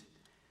tempted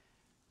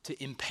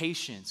to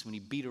impatience when he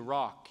beat a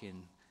rock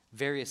and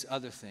various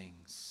other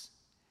things,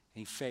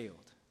 and he failed.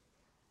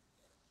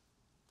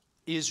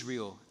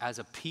 Israel, as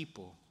a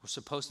people, were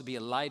supposed to be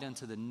a light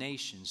unto the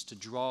nations to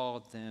draw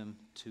them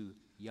to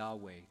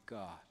Yahweh,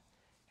 God,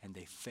 and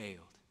they failed.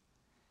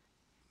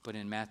 But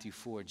in Matthew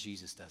 4,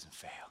 Jesus doesn't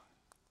fail.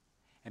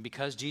 And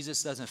because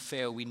Jesus doesn't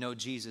fail, we know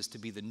Jesus to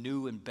be the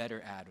new and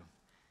better Adam.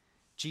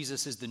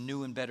 Jesus is the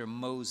new and better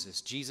Moses.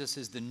 Jesus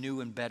is the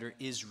new and better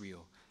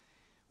Israel.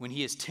 When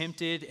he is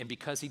tempted, and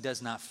because he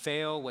does not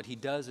fail, what he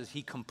does is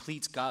he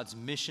completes God's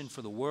mission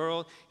for the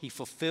world. He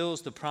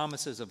fulfills the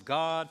promises of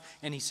God,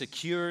 and he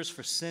secures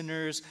for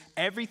sinners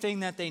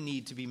everything that they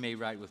need to be made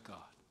right with God.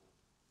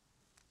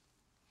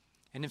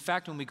 And in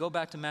fact, when we go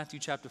back to Matthew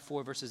chapter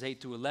 4, verses 8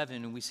 through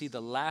 11, and we see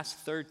the last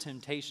third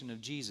temptation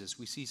of Jesus,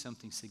 we see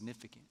something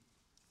significant.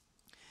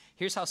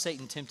 Here's how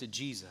Satan tempted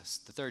Jesus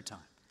the third time.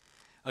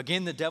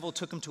 Again, the devil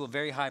took him to a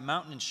very high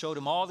mountain and showed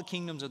him all the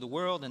kingdoms of the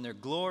world and their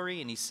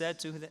glory. And he said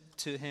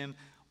to him,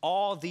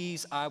 all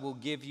these I will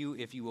give you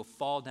if you will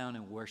fall down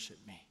and worship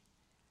me.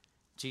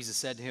 Jesus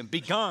said to him,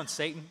 begone,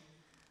 Satan,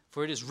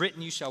 for it is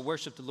written, you shall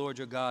worship the Lord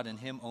your God, and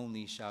him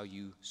only shall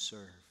you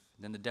serve.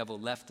 Then the devil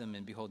left him,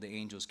 and behold, the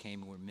angels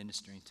came and were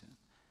ministering to him.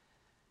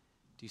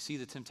 Do you see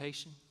the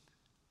temptation?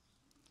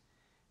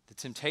 The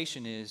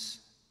temptation is,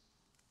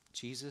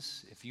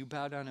 Jesus, if you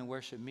bow down and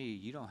worship me,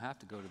 you don't have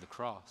to go to the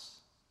cross.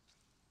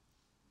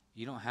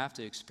 You don't have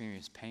to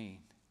experience pain.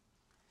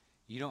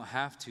 You don't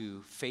have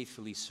to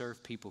faithfully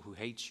serve people who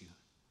hate you.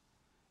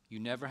 You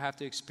never have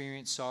to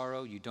experience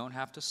sorrow. You don't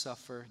have to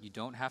suffer. You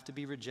don't have to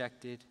be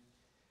rejected.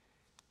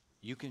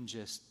 You can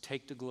just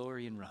take the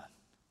glory and run.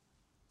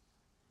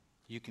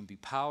 You can be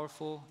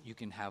powerful. You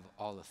can have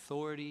all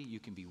authority. You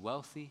can be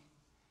wealthy.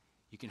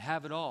 You can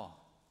have it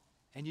all.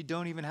 And you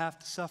don't even have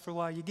to suffer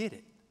while you get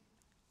it.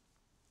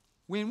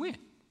 Win-win.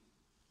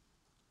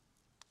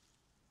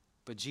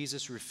 But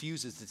Jesus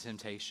refuses the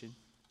temptation,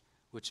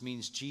 which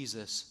means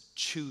Jesus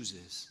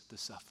chooses the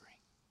suffering.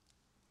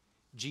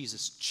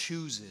 Jesus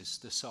chooses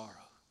the sorrow.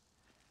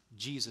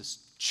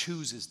 Jesus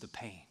chooses the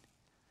pain.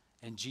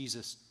 And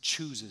Jesus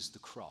chooses the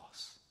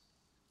cross.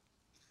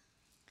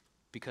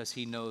 Because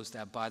he knows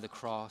that by the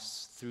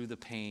cross, through the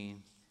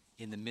pain,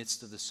 in the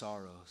midst of the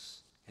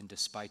sorrows, and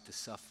despite the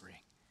suffering,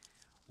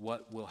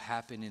 what will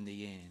happen in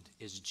the end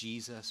is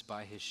Jesus,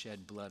 by his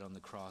shed blood on the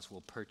cross,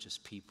 will purchase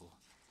people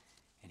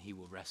and he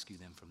will rescue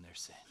them from their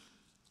sin.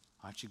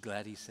 Aren't you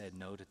glad he said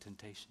no to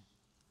temptation?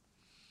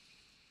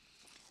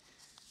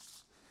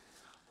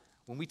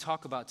 When we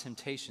talk about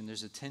temptation,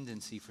 there's a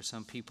tendency for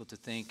some people to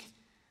think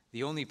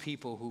the only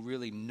people who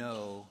really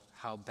know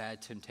how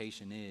bad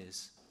temptation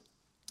is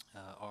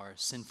are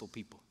sinful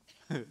people.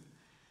 And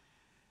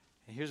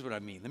here's what I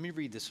mean. Let me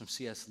read this from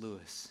C.S.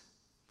 Lewis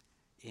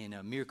in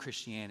Mere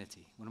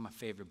Christianity, one of my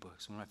favorite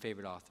books, one of my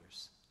favorite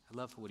authors. I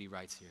love what he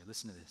writes here.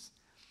 Listen to this.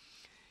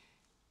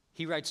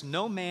 He writes,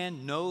 "No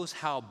man knows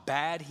how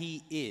bad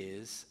he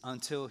is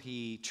until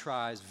he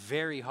tries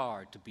very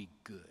hard to be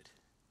good."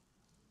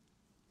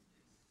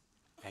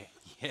 Hey,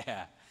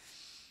 yeah.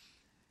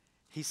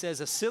 He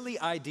says, a silly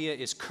idea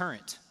is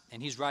current,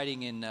 and he's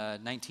writing in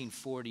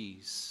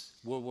 1940s,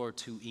 World War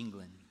II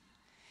England.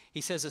 He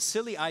says, a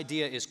silly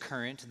idea is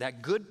current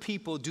that good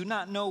people do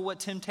not know what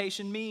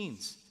temptation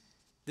means.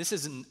 This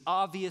is an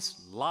obvious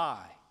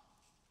lie.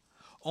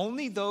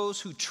 Only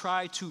those who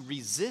try to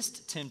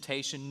resist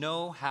temptation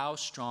know how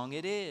strong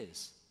it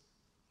is.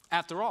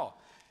 After all,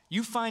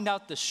 you find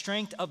out the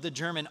strength of the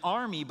German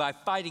army by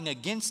fighting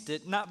against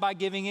it, not by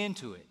giving in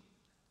to it.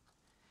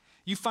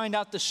 You find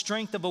out the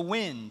strength of a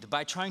wind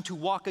by trying to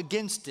walk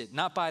against it,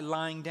 not by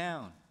lying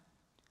down.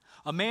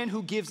 A man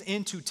who gives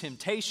in to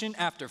temptation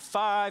after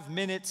 5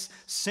 minutes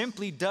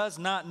simply does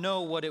not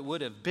know what it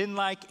would have been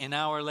like an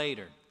hour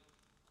later.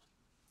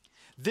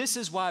 This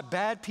is why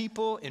bad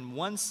people, in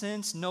one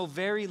sense, know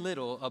very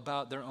little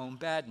about their own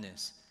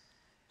badness,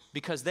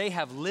 because they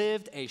have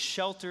lived a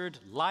sheltered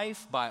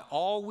life by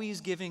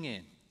always giving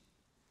in.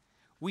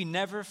 We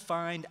never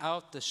find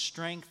out the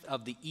strength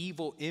of the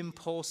evil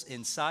impulse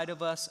inside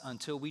of us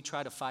until we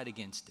try to fight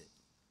against it.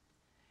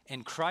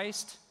 And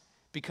Christ,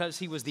 because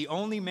he was the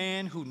only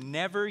man who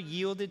never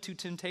yielded to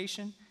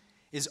temptation,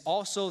 is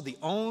also the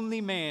only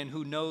man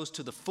who knows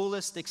to the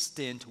fullest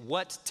extent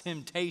what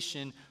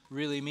temptation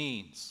really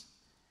means.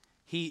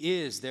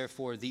 He is,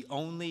 therefore, the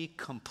only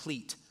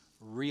complete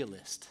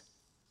realist.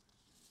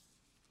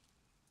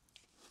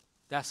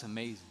 That's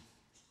amazing.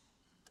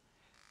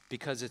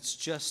 Because it's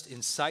just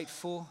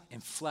insightful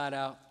and flat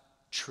out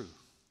true.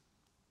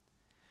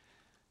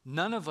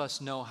 None of us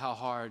know how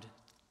hard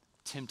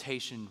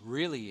temptation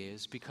really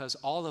is because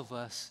all of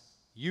us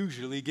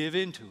usually give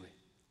into it.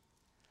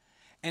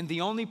 And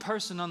the only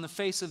person on the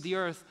face of the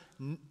earth,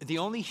 the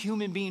only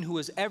human being who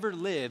has ever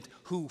lived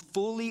who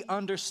fully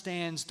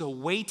understands the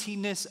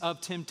weightiness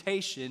of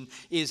temptation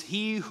is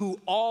he who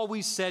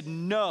always said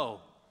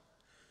no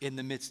in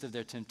the midst of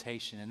their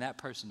temptation, and that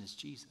person is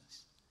Jesus.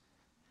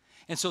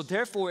 And so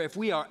therefore, if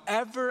we are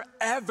ever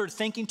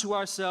thinking to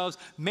ourselves,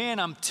 man,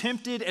 I'm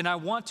tempted and I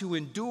want to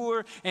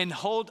endure and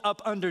hold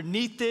up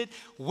underneath it,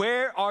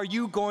 where are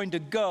you going to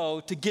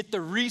go to get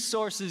the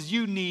resources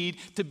you need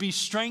to be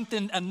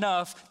strengthened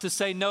enough to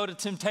say no to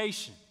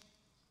temptation?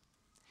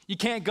 You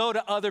can't go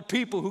to other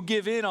people who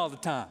give in all the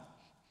time.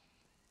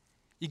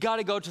 You got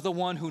to go to the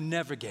one who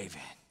never gave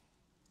in.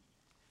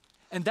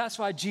 And that's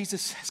why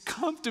Jesus says,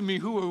 come to me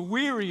who are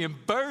weary and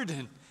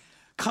burdened.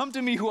 Come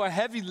to me who are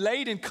heavy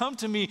laden. Come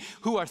to me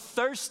who are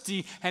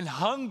thirsty and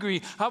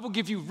hungry. I will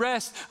give you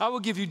rest. I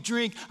will give you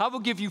drink. I will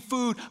give you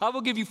food. I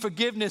will give you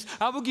forgiveness.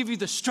 I will give you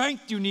the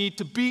strength you need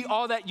to be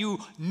all that you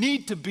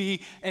need to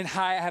be and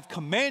I have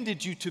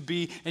commanded you to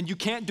be. And you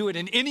can't do it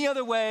in any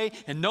other way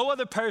and no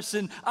other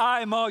person.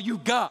 I am all you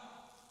got.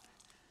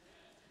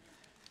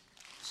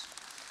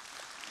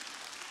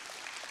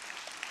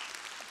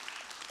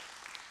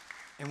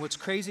 And what's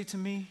crazy to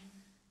me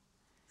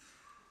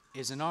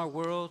is in our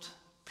world,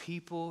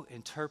 people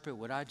interpret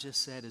what I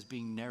just said as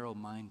being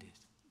narrow-minded.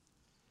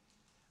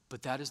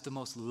 But that is the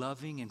most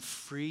loving and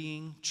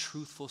freeing,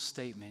 truthful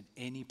statement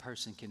any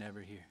person can ever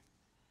hear.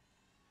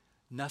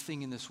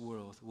 Nothing in this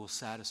world will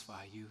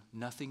satisfy you.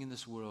 Nothing in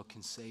this world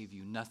can save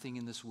you. Nothing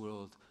in this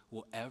world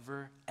will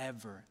ever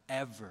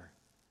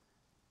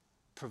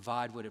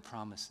provide what it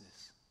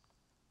promises,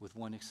 with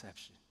one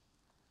exception.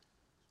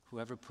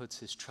 Whoever puts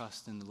his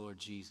trust in the Lord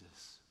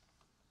Jesus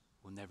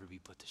will never be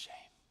put to shame.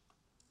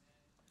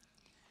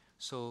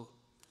 So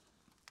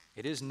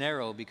it is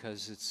narrow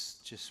because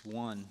it's just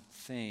one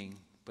thing,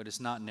 but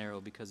it's not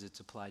narrow because it's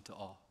applied to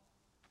all.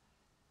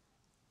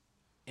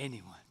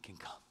 Anyone can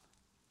come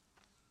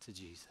to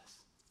Jesus,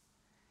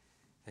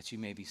 that you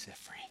may be set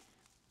free.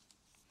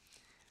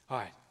 All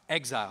right,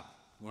 exile.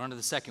 We're on to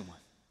the second one.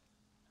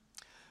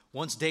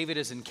 Once David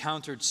has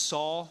encountered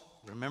Saul,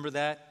 remember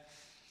that?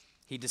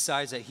 He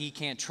decides that he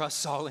can't trust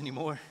Saul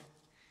anymore.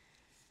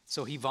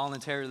 So he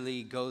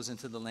voluntarily goes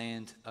into the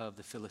land of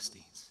the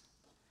Philistines.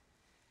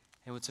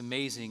 And what's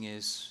amazing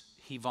is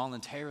he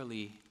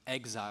voluntarily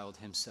exiled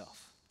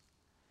himself.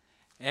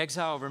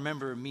 Exile,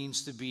 remember,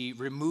 means to be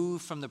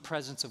removed from the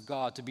presence of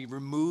God, to be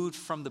removed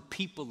from the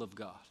people of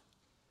God.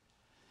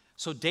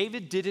 So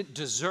David didn't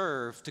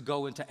deserve to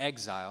go into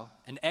exile,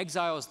 and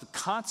exile is the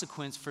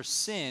consequence for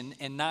sin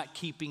and not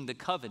keeping the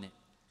covenant.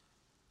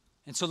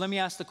 And so let me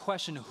ask the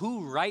question,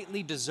 who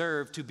rightly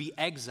deserved to be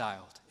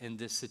exiled in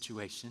this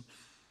situation?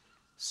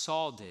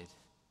 Saul did.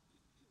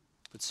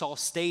 But Saul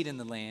stayed in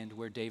the land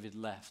where David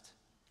left.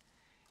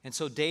 And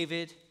so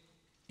David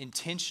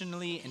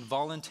intentionally and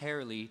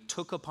voluntarily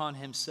took upon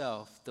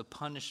himself the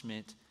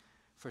punishment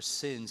for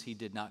sins he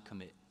did not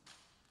commit.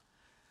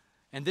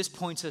 And this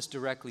points us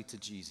directly to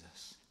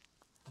Jesus.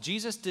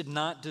 Jesus did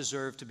not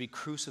deserve to be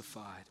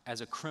crucified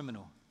as a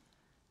criminal.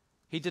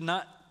 He did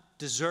not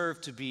deserve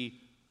to be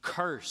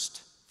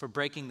cursed for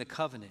breaking the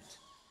covenant.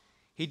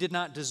 He did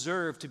not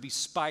deserve to be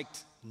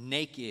spiked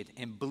naked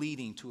and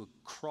bleeding to a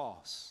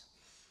cross.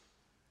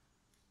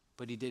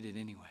 But he did it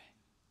anyway.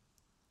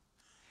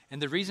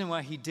 And the reason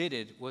why he did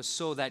it was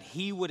so that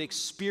he would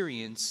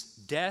experience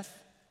death,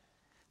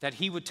 that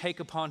he would take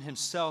upon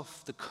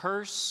himself the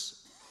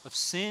curse of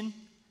sin,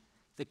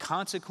 the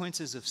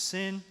consequences of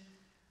sin,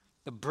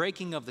 the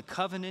breaking of the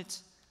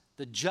covenant,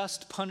 the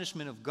just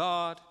punishment of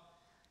God.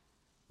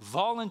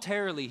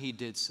 Voluntarily he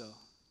did so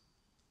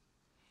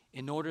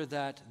in order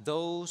that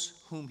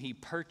those whom he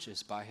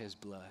purchased by his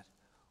blood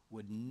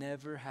would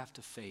never have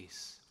to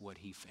face what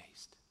he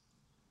faced.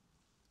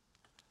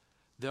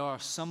 There are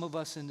some of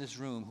us in this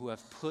room who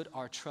have put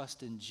our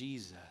trust in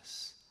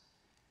Jesus,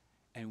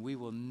 and we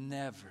will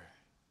never,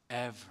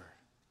 ever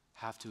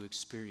have to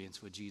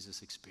experience what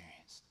Jesus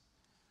experienced.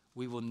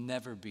 We will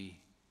never be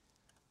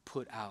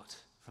put out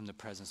from the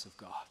presence of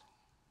God.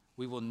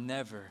 We will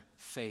never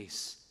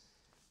face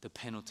the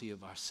penalty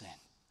of our sin.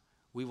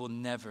 We will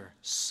never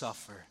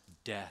suffer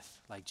death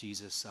like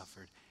Jesus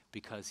suffered,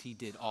 because he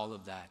did all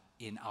of that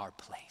in our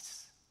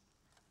place,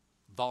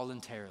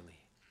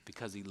 voluntarily,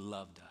 because he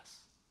loved us.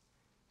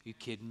 Are you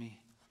kidding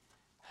me?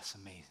 That's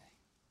amazing.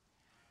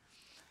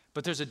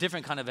 But there's a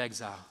different kind of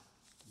exile.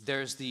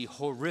 There's the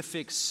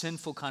horrific,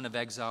 sinful kind of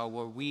exile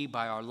where we,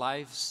 by our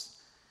lives,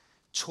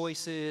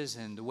 choices,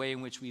 and the way in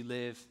which we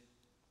live,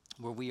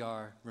 where we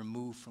are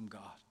removed from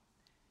God.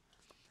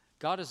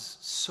 God is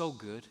so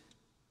good,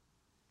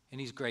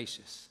 and he's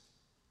gracious.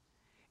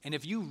 And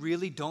if you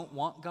really don't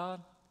want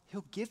God,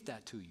 he'll give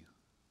that to you.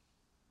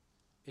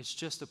 It's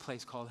just a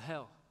place called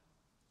hell.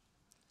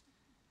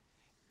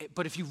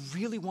 But if you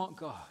really want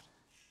God,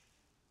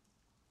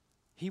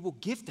 he will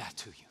give that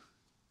to you.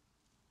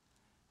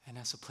 And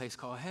that's a place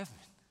called heaven.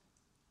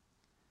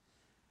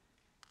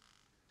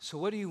 So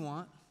what do you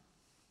want?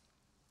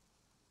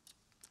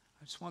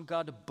 I just want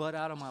God to butt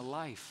out of my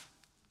life.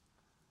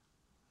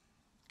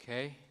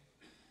 Okay?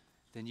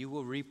 Then you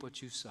will reap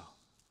what you sow.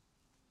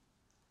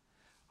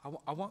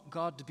 I want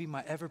God to be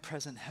my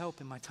ever-present help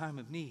in my time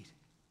of need.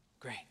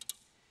 Great.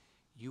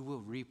 You will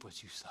reap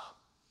what you sow.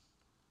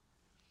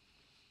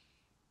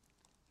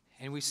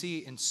 And we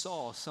see in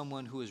Saul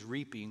someone who is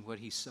reaping what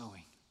he's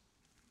sowing.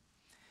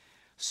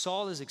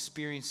 Saul is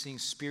experiencing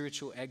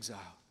spiritual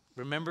exile.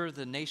 Remember,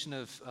 the nation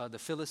of the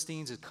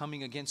Philistines is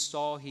coming against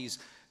Saul. He's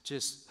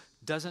just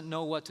doesn't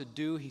know what to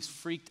do. He's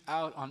freaked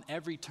out on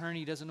every turn.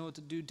 He doesn't know what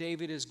to do.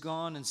 David is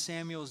gone and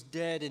Samuel's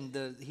dead,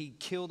 and he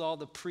killed all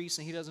the priests,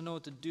 and he doesn't know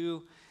what to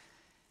do.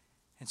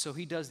 And so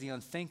he does the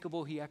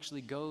unthinkable. He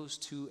actually goes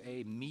to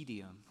a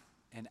medium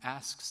and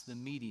asks the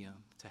medium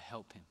to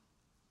help him.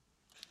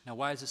 Now,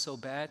 why is it so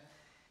bad?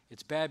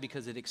 It's bad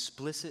because it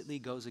explicitly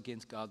goes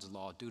against God's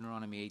law.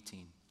 Deuteronomy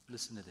 18.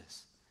 Listen to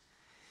this.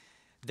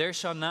 There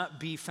shall not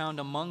be found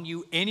among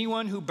you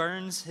anyone who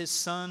burns his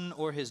son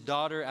or his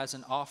daughter as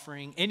an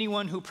offering,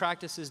 anyone who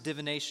practices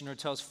divination or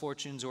tells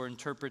fortunes or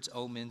interprets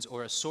omens,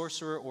 or a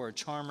sorcerer or a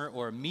charmer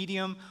or a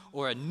medium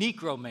or a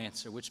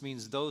necromancer, which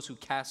means those who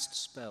cast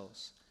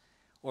spells,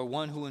 or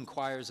one who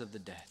inquires of the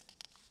dead.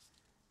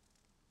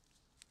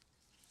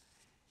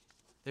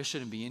 There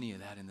shouldn't be any of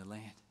that in the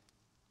land.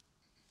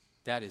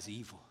 That is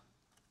evil.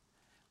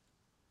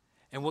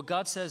 And what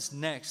God says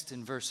next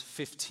in verse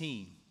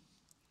 15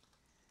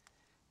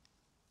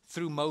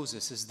 through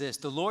Moses is this: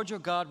 the Lord your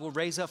God will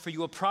raise up for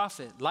you a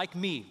prophet like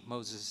me,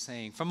 Moses is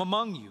saying, from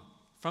among you,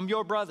 from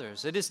your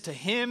brothers. It is to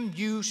him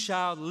you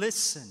shall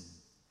listen.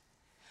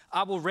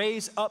 I will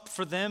raise up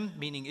for them,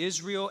 meaning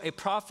Israel, a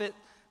prophet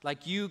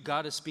like you.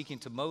 God is speaking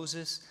to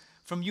Moses,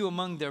 from you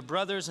among their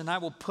brothers, and I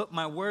will put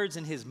my words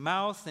in his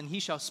mouth, and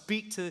he shall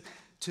speak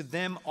to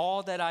them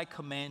all that I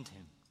command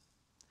him.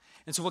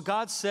 And so what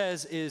God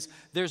says is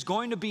there's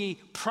going to be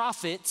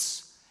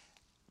prophets,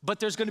 but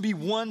there's going to be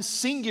one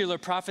singular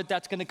prophet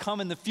that's going to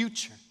come in the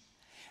future.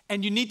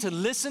 And you need to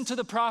listen to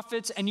the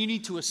prophets, and you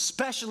need to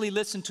especially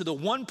listen to the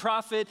one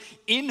prophet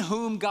in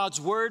whom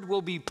God's word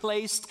will be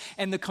placed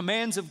and the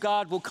commands of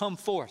God will come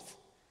forth.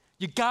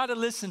 You got to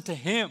listen to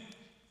him.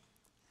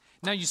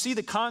 Now you see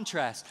the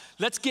contrast.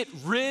 Let's get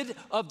rid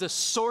of the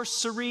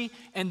sorcery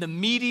and the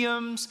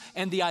mediums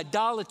and the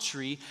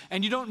idolatry.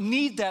 And you don't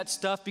need that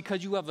stuff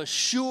because you have a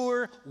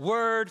sure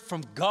word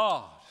from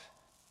God.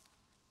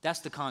 That's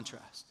the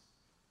contrast.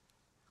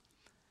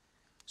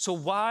 So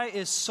why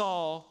is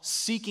Saul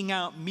seeking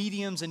out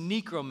mediums and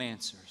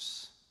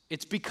necromancers?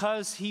 It's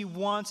because he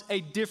wants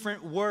a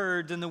different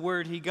word than the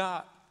word he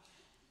got.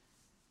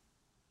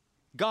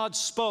 God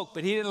spoke,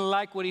 but he didn't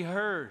like what he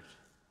heard.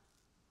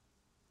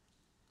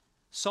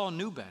 Saul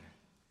knew better.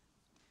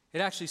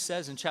 It actually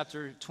says in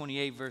chapter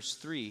 28, verse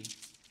 3,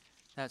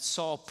 that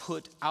Saul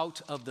put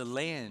out of the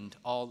land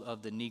all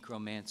of the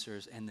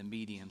necromancers and the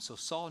mediums. So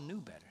Saul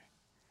knew better.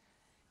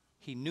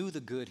 He knew the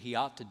good he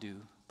ought to do,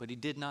 but he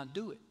did not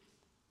do it.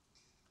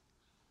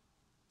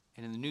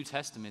 And in the New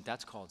Testament,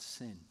 that's called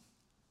sin.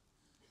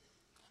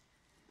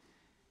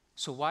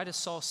 So why does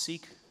Saul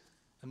seek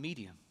a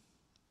medium?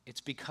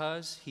 It's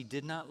because he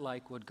did not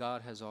like what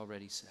God has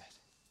already said.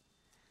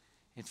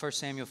 In 1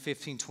 Samuel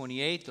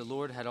 15:28, the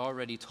Lord had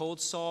already told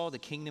Saul, the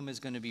kingdom is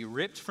going to be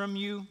ripped from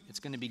you.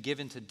 It's going to be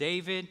given to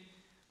David.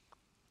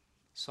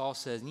 Saul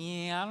says,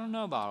 yeah, I don't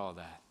know about all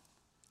that.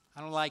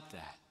 I don't like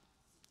that.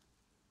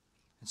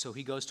 And so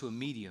he goes to a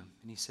medium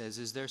and he says,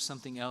 is there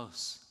something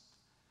else?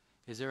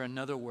 Is there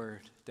another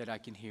word that I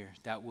can hear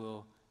that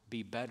will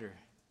be better?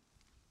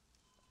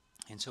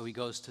 And so he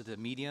goes to the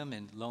medium,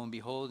 and lo and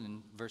behold,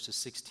 in verses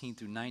 16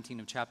 through 19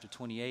 of chapter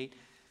 28,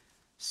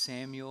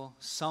 Samuel,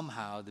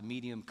 somehow the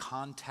medium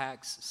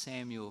contacts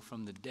Samuel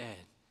from the dead.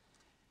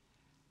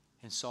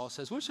 And Saul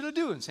says, what should I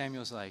do? And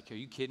Samuel's like, are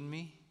you kidding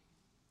me?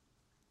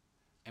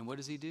 And what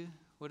does he do?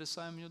 What does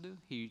Samuel do?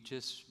 He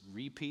just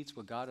repeats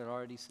what God had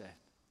already said.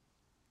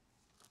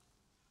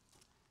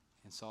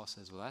 And Saul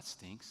says, well, that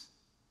stinks.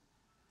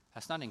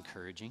 That's not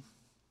encouraging.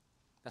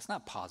 That's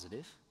not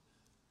positive.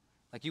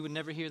 Like you would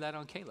never hear that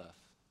on K-Love.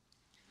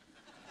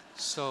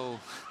 So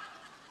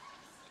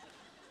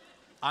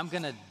I'm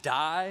going to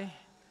die.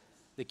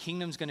 The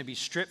kingdom's going to be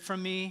stripped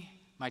from me.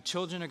 My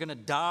children are going to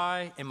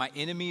die, and my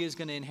enemy is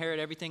going to inherit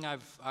everything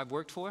I've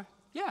worked for?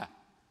 Yeah.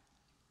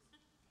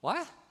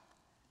 What?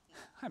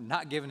 I'm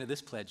not giving to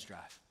this pledge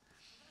drive.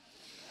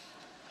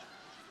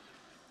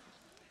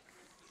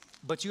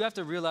 But you have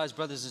to realize,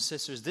 brothers and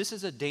sisters, this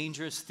is a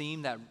dangerous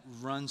theme that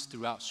runs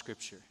throughout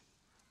Scripture.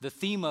 The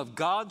theme of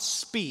God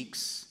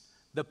speaks,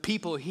 the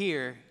people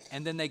hear,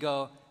 and then they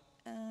go,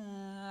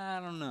 I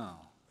don't know.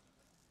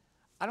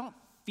 I don't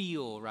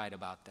feel right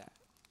about that.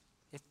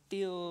 It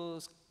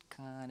feels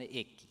kind of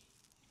icky.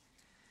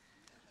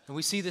 And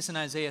we see this in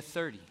Isaiah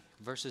 30,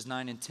 verses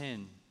 9 and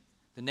 10.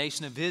 The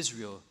nation of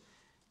Israel,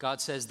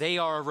 God says, they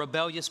are a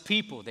rebellious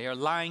people. They are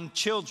lying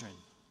children.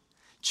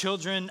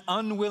 Children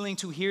unwilling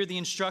to hear the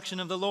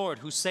instruction of the Lord,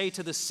 who say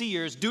to the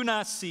seers, do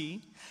not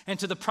see, and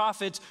to the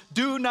prophets,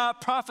 do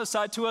not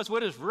prophesy to us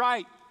what is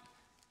right.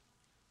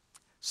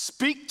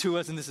 Speak to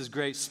us, and this is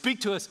great,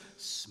 speak to us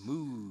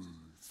smooth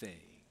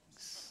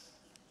things.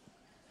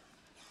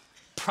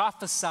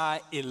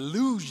 Prophesy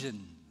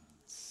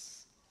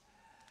illusions.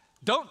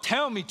 Don't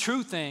tell me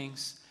true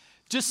things.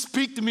 Just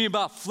speak to me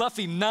about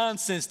fluffy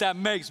nonsense that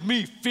makes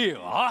me feel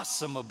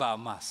awesome about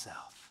myself.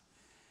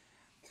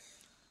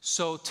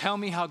 So tell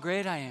me how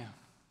great I am.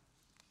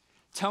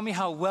 Tell me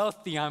how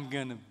wealthy I'm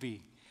going to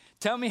be.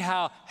 Tell me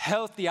how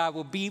healthy I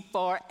will be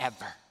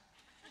forever.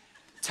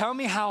 Tell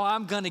me how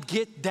I'm going to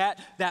get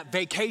that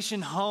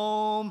vacation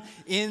home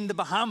in the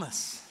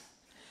Bahamas.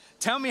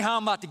 Tell me how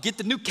I'm about to get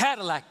the new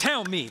Cadillac.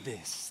 Tell me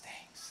these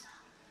things.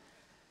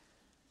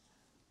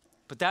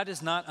 But that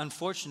is not,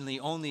 unfortunately,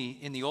 only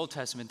in the Old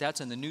Testament.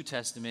 That's in the New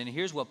Testament. And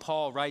here's what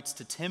Paul writes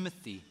to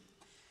Timothy.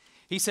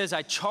 He says,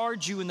 I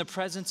charge you in the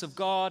presence of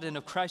God and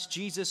of Christ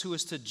Jesus, who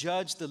is to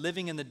judge the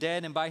living and the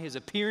dead, and by his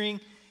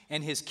appearing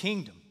and his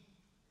kingdom.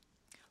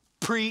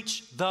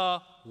 Preach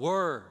the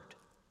word.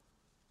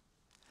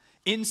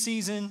 In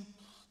season,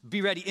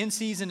 be ready in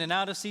season and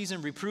out of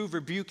season, reprove,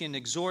 rebuke, and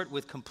exhort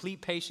with complete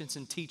patience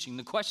and teaching.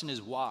 The question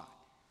is why?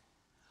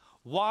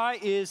 Why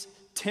is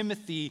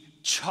Timothy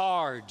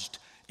charged,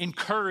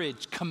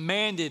 encouraged,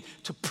 commanded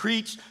to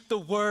preach the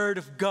word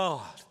of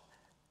God?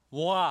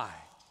 Why?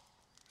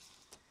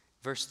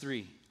 Verse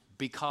 3,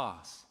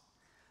 because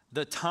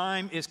the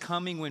time is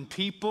coming when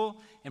people,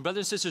 and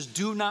brothers and sisters,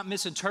 do not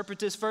misinterpret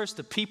this verse.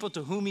 The people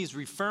to whom he's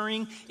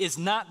referring is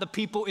not the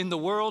people in the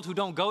world who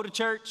don't go to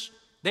church.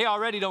 They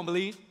already don't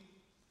believe.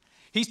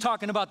 He's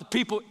talking about the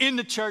people in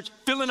the church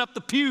filling up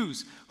the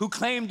pews who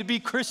claim to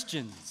be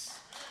Christians.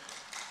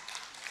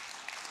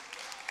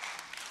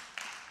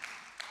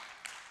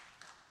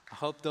 I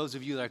hope those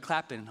of you that are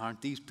clapping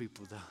aren't these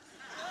people, though.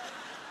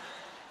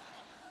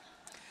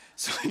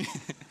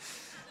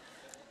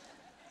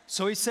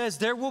 So he says,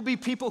 there will be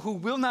people who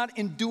will not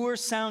endure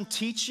sound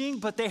teaching,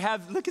 but they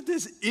have, look at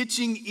this,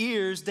 itching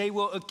ears. They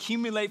will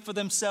accumulate for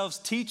themselves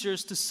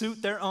teachers to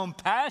suit their own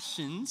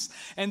passions,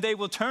 and they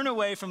will turn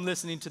away from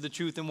listening to the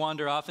truth and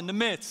wander off into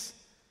myths.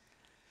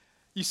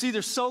 You see,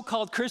 there's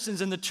so-called Christians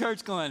in the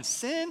church going,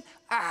 sin?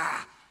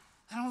 I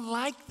don't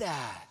like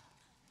that.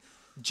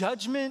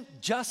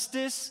 Judgment,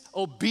 justice,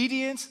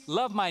 obedience,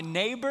 love my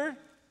neighbor?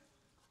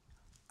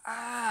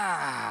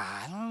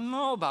 I don't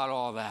know about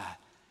all that.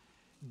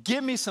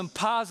 Give me some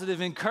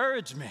positive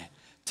encouragement.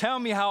 Tell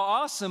me how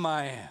awesome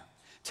I am.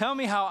 Tell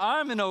me how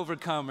I'm an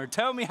overcomer.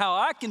 Tell me how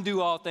I can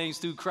do all things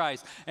through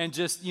Christ and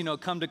just,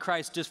 come to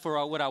Christ just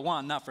for what I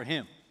want, not for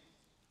him.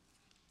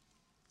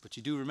 But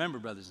you do remember,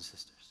 brothers and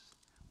sisters,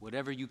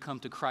 whatever you come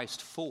to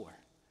Christ for,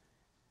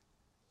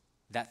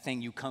 that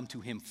thing you come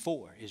to him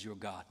for is your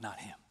God, not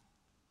him.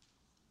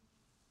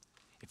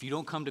 If you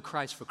don't come to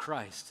Christ for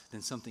Christ,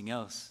 then something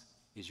else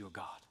is your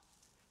God.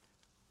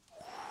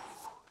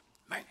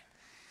 Man.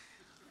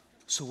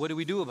 So what do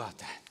we do about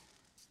that?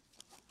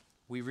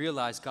 We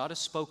realize God has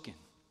spoken.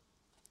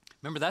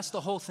 Remember, that's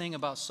the whole thing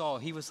about Saul.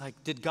 He was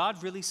like, did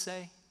God really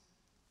say?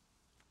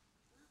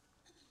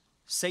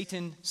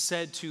 Satan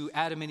said to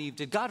Adam and Eve,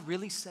 did God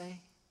really say?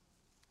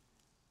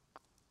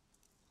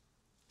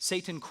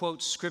 Satan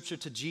quotes scripture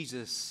to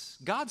Jesus,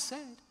 God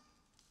said.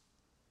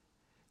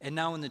 And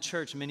now in the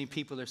church, many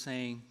people are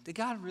saying, did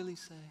God really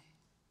say?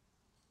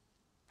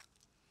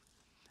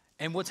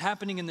 And what's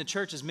happening in the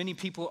church is many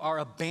people are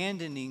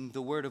abandoning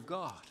the word of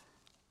God.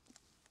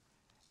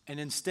 And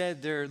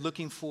instead, they're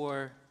looking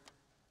for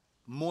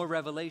more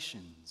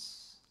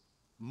revelations,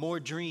 more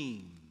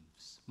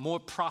dreams, more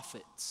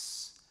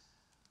prophets.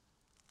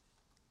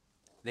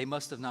 They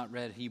must have not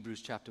read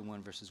Hebrews chapter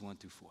 1, verses 1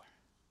 through 4.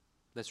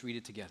 Let's read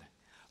it together.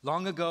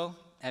 Long ago,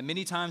 at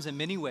many times in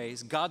many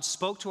ways, God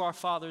spoke to our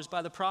fathers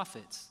by the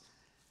prophets.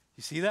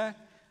 You see that?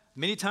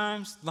 Many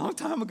times, long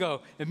time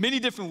ago, in many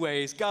different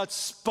ways, God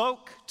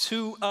spoke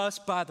to us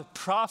by the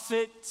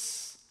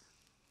prophets.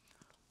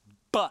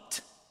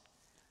 But,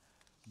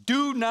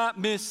 do not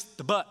miss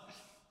the but.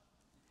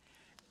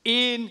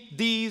 In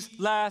these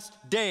last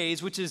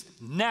days, which is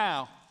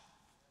now,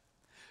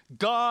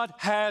 God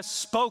has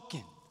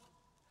spoken.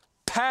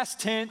 Past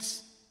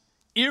tense,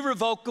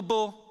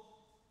 irrevocable,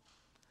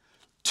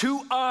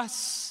 to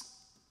us.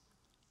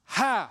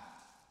 How?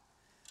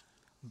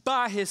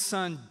 By his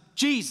Son,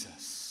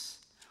 Jesus,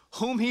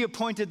 whom he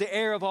appointed the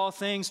heir of all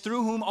things,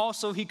 through whom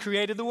also he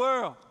created the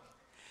world.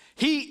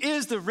 He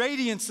is the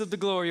radiance of the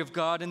glory of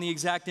God and the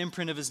exact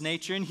imprint of his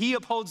nature, and he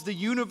upholds the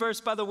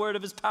universe by the word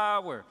of his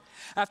power.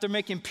 After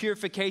making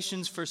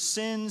purifications for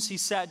sins, he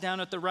sat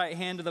down at the right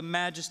hand of the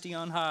Majesty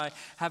on high,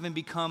 having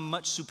become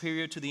much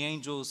superior to the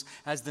angels,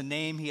 as the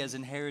name he has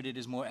inherited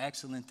is more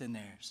excellent than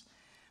theirs.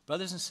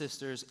 Brothers and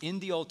sisters, in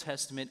the Old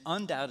Testament,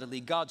 undoubtedly,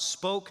 God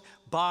spoke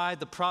by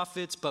the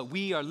prophets, but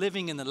we are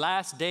living in the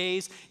last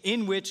days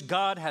in which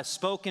God has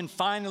spoken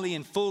finally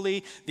and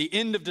fully, the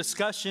end of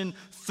discussion,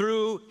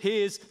 through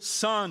his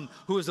Son,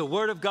 who is the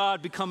Word of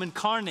God become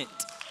incarnate.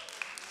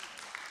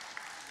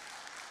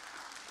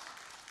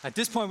 At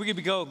this point, we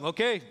could go,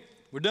 okay,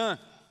 we're done.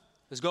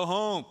 Let's go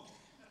home.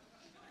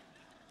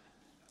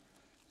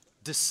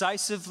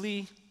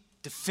 Decisively,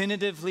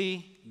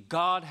 definitively,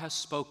 God has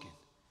spoken.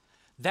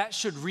 That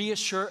should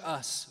reassure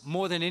us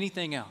more than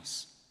anything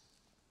else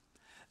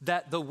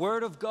that the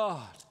Word of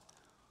God,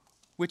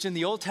 which in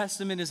the Old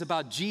Testament is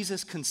about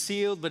Jesus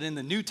concealed, but in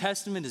the New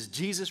Testament is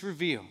Jesus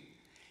revealed,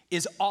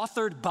 is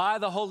authored by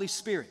the Holy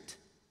Spirit.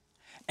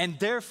 And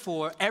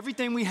therefore,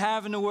 everything we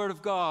have in the Word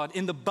of God,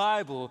 in the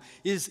Bible,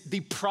 is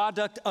the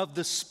product of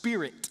the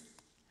Spirit.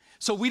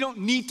 So we don't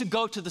need to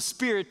go to the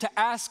Spirit to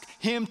ask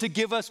him to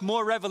give us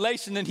more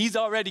revelation than he's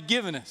already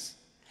given us.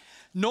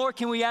 Nor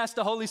can we ask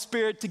the Holy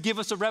Spirit to give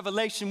us a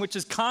revelation which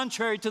is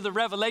contrary to the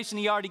revelation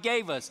he already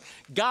gave us.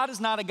 God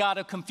is not a God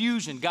of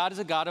confusion. God is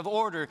a God of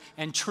order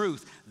and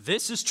truth.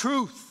 This is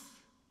truth.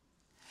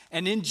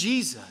 And in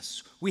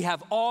Jesus, we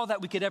have all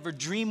that we could ever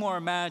dream or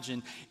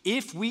imagine.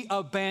 If we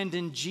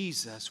abandon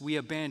Jesus, we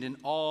abandon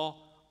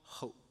all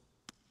hope.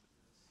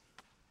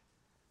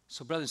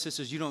 So brothers and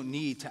sisters, you don't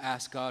need to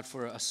ask God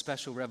for a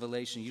special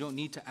revelation. You don't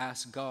need to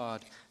ask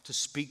God to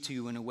speak to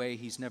you in a way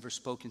he's never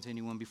spoken to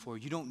anyone before.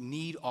 You don't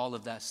need all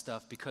of that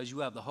stuff because you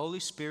have the Holy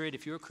Spirit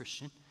if you're a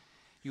Christian.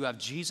 You have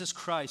Jesus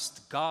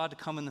Christ, God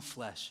come in the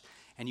flesh,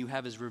 and you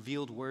have his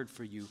revealed word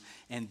for you.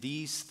 And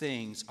these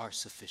things are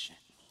sufficient.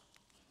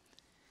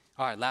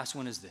 All right, last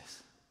one is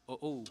this.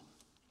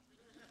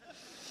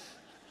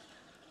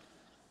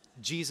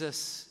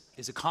 Jesus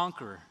is a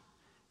conqueror.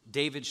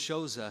 David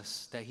shows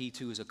us that he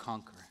too is a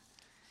conqueror.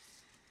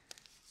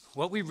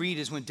 What we read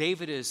is when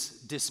David is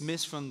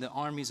dismissed from the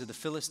armies of the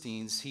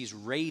Philistines, he's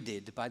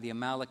raided by the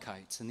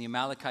Amalekites, and the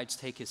Amalekites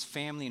take his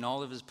family and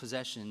all of his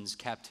possessions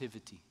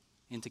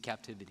into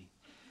captivity.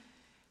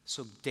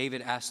 So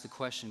David asks the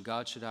question,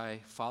 God, should I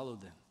follow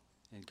them?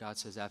 And God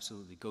says,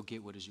 absolutely, go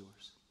get what is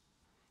yours.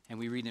 And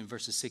we read in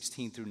verses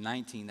 16 through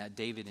 19 that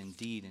David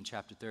indeed in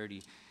chapter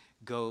 30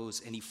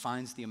 goes and he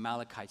finds the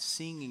Amalekites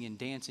singing and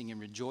dancing and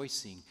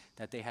rejoicing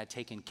that they had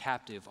taken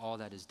captive all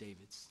that is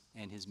David's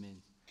and his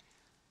men.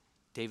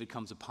 David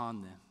comes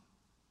upon them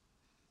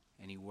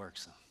and he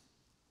works them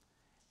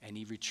and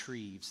he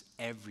retrieves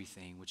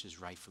everything which is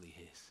rightfully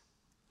his.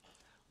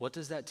 What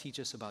does that teach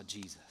us about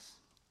Jesus?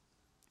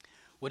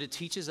 What it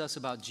teaches us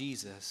about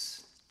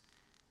Jesus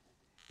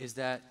is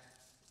that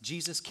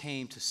Jesus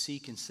came to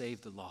seek and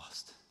save the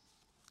lost.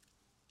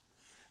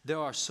 There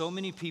are so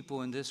many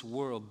people in this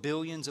world,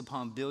 billions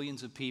upon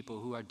billions of people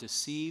who are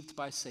deceived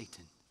by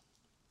Satan.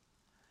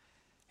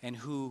 and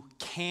who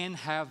can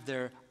have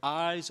their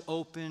eyes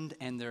opened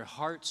and their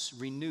hearts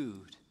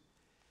renewed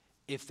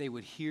if they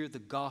would hear the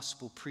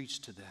gospel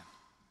preached to them.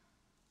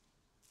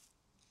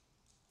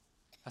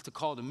 That's a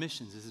call to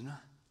missions, isn't it?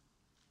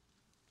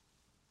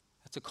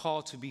 That's a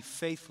call to be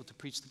faithful to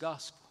preach the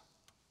gospel.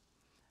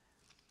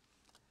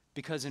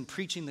 Because in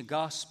preaching the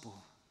gospel,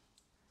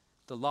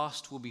 the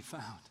lost will be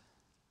found,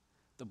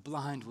 the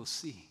blind will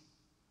see,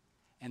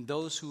 and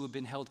those who have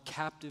been held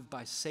captive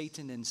by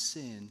Satan and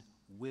sin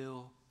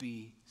will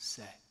be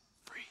set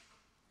free.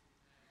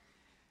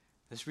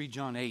 Let's read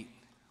John 8.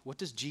 What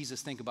does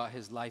Jesus think about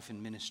his life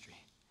and ministry?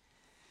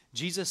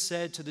 Jesus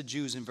said to the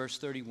Jews in verse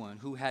 31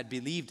 who had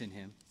believed in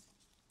him,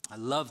 I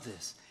love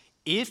this,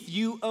 if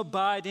you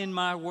abide in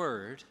my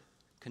word,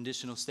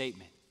 conditional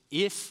statement,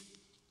 if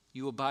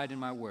you abide in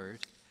my word,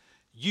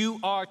 you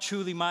are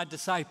truly my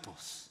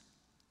disciples.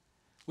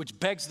 Which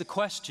begs the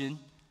question,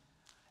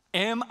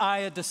 am I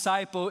a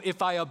disciple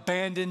if I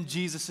abandon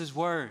Jesus'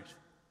 word?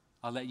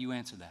 I'll let you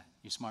answer that.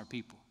 You're smart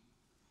people.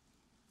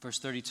 Verse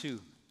 32.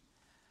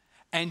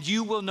 And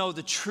you will know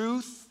the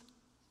truth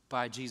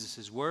by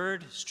Jesus'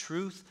 word, his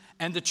truth,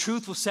 and the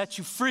truth will set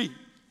you free.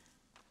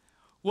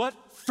 What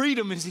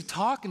freedom is he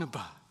talking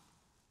about?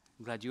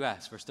 I'm glad you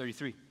asked. Verse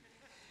 33.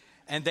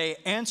 And they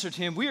answered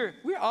him, we're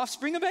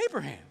offspring of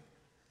Abraham.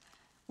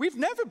 We've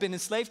never been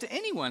enslaved to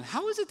anyone.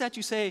 How is it that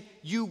you say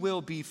you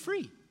will be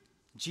free?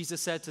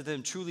 Jesus said to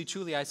them, truly,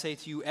 truly, I say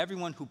to you,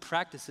 everyone who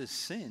practices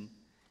sin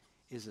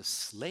is a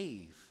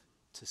slave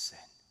to sin.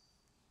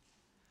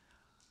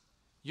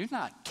 You're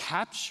not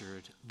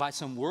captured by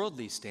some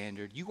worldly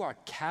standard. You are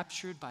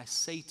captured by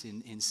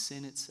Satan in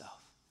sin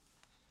itself.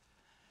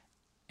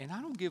 And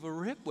I don't give a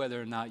rip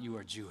whether or not you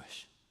are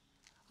Jewish.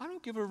 I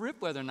don't give a rip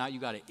whether or not you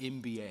got an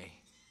MBA.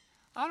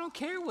 I don't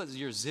care what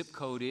your zip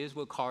code is,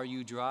 what car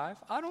you drive.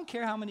 I don't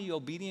care how many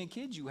obedient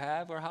kids you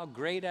have or how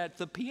great at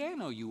the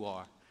piano you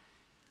are.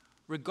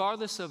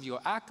 Regardless of your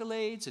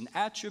accolades and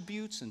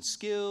attributes and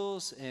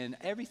skills and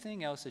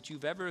everything else that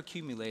you've ever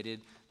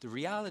accumulated, the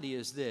reality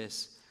is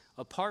this: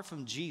 apart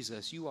from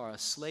Jesus, you are a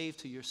slave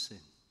to your sin.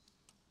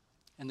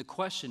 And the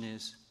question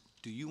is,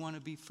 do you want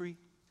to be free?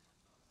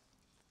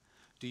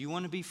 Do you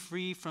want to be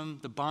free from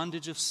the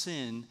bondage of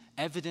sin,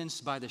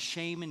 evidenced by the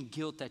shame and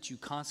guilt that you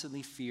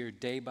constantly fear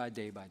day by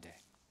day by day?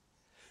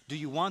 Do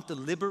you want the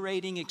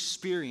liberating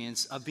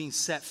experience of being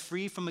set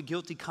free from a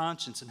guilty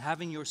conscience and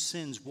having your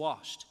sins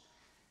washed?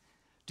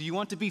 Do you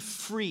want to be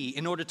free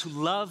in order to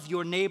love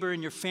your neighbor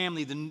and your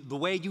family the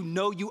way you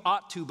know you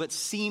ought to but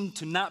seem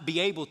to not be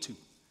able to?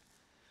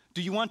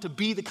 Do you want to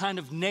be the kind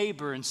of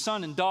neighbor and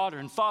son and daughter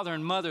and father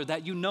and mother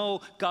that you know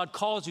God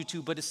calls you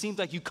to, but it seems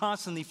like you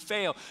constantly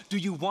fail? Do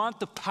you want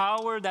the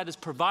power that is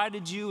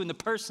provided you in the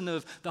person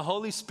of the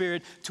Holy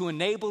Spirit to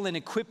enable and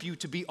equip you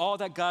to be all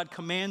that God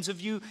commands of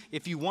you?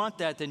 If you want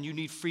that, then you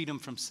need freedom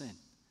from sin.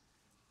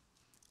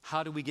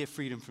 How do we get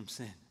freedom from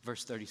sin?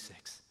 Verse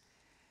 36.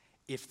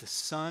 If the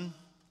Son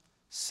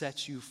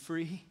sets you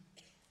free,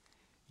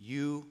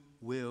 you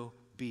will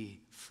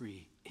be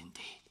free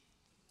indeed.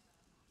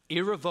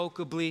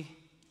 Irrevocably,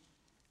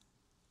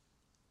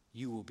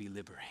 you will be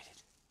liberated.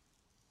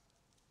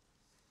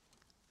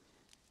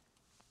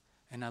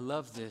 And I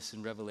love this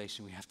in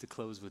Revelation. We have to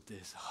close with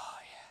this. Oh,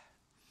 yeah.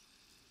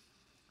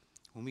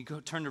 When we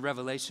turn to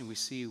Revelation, we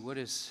see what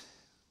is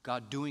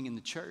God doing in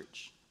the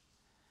church.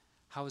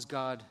 How is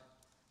God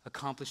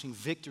accomplishing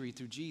victory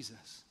through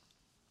Jesus?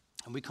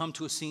 And we come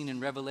to a scene in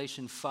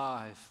Revelation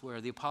 5 where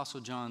the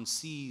Apostle John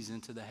sees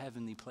into the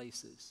heavenly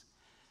places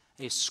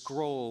a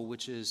scroll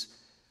which is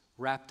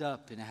wrapped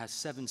up, and it has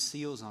 7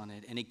 seals on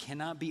it, and it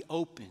cannot be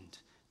opened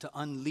to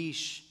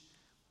unleash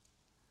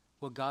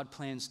what God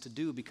plans to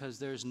do, because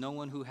there's no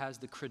one who has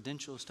the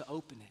credentials to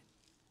open it.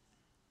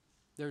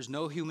 There's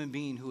no human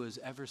being who has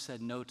ever said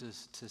no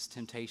to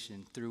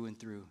temptation through and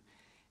through.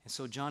 And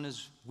so John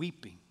is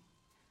weeping.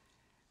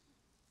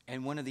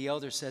 And one of the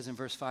elders says in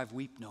verse 5,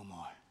 weep no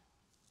more.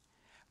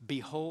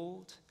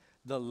 Behold,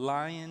 the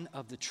Lion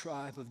of the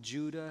tribe of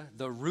Judah,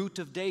 the root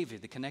of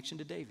David, the connection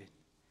to David,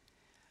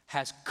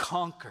 has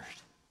conquered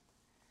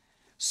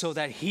so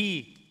that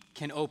he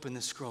can open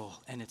the scroll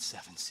and its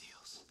 7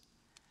 seals.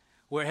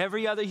 Where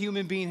every other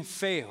human being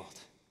failed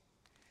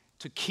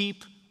to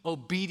keep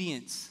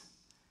obedience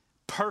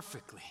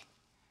perfectly,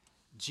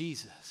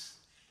 Jesus,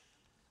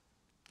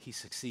 he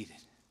succeeded.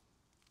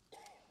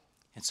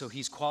 And so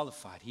he's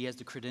qualified. He has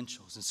the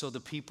credentials. And so the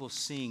people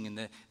sing,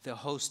 and the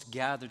host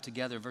gathered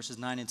together, verses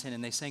 9 and 10,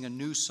 and they sang a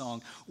new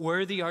song.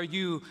 Worthy are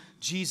you,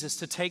 Jesus,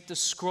 to take the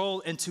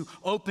scroll and to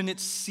open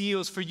its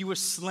seals, for you were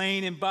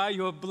slain, and by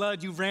your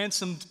blood you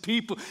ransomed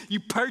people. You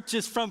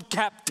purchased from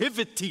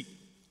captivity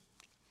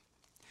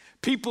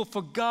people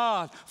for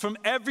God from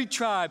every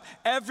tribe,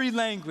 every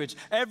language,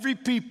 every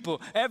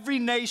people, every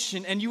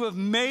nation, and you have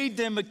made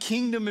them a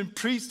kingdom and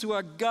priests to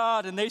our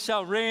God, and they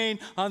shall reign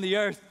on the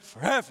earth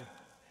forever.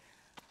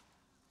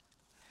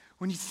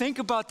 When you think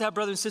about that,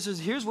 brothers and sisters,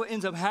 here's what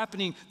ends up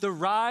happening. The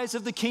rise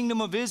of the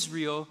kingdom of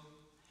Israel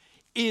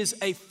is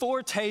a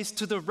foretaste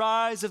to the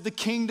rise of the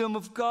kingdom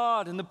of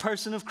God in the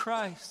person of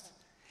Christ.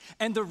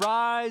 And the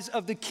rise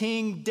of the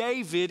King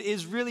David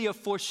is really a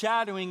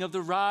foreshadowing of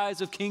the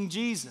rise of King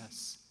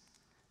Jesus.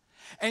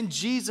 And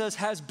Jesus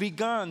has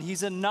begun.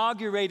 He's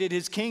inaugurated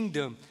his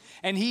kingdom.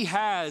 And he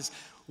has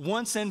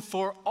once and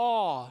for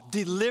all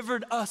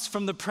delivered us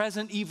from the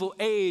present evil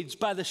age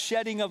by the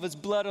shedding of his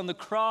blood on the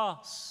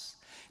cross.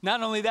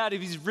 Not only that,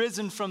 he's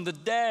risen from the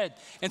dead.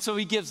 And so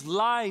he gives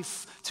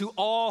life to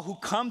all who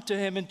come to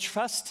him and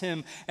trust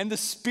him. And the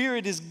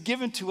Spirit is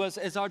given to us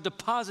as our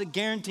deposit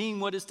guaranteeing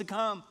what is to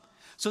come.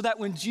 So that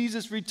when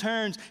Jesus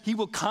returns, he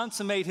will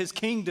consummate his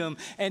kingdom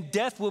and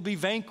death will be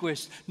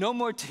vanquished. No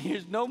more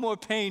tears, no more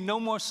pain, no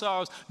more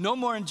sorrows, no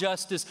more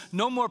injustice,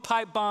 no more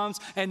pipe bombs,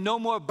 and no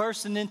more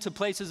bursting into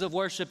places of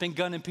worship and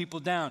gunning people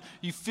down.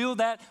 You feel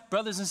that,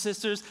 brothers and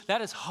sisters?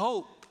 That is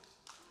hope.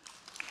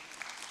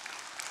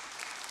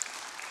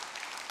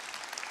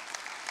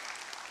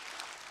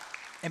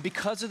 And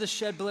because of the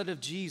shed blood of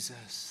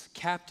Jesus,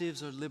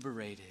 captives are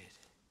liberated.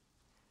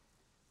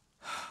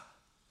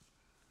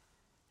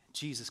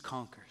 Jesus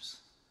conquers.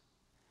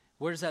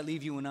 Where does that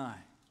leave you and I?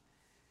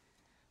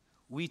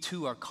 We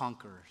too are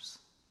conquerors,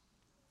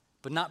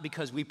 but not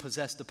because we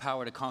possess the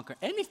power to conquer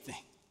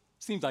anything.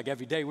 Seems like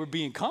every day we're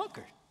being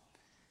conquered.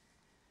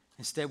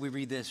 Instead, we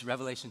read this,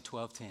 Revelation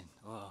 12:10.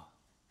 Oh.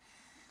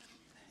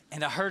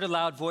 And I heard a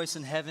loud voice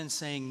in heaven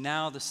saying,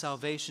 now the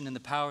salvation and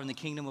the power and the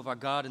kingdom of our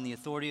God and the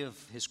authority of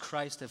his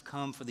Christ have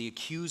come, for the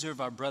accuser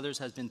of our brothers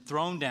has been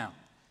thrown down,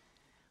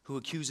 who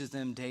accuses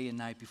them day and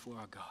night before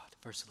our God.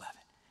 Verse 11.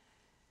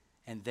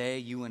 And they,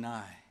 you and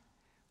I,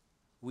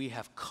 we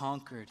have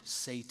conquered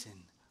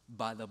Satan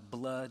by the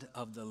blood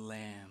of the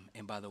Lamb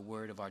and by the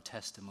word of our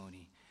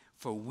testimony.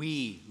 For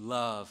we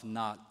love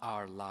not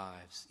our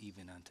lives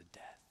even unto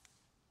death.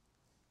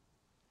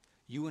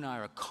 You and I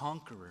are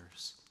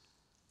conquerors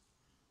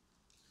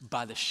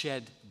by the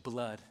shed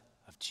blood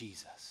of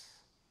Jesus,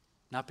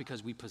 not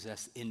because we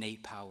possess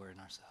innate power in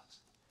ourselves.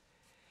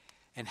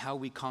 And how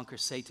we conquer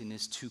Satan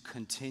is to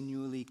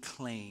continually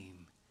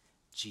claim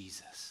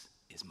Jesus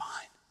is mine.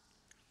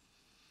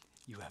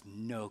 You have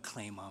no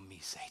claim on me,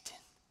 Satan.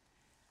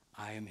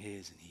 I am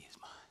his and he is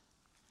mine.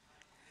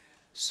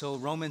 So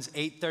Romans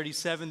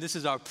 8:37, this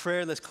is our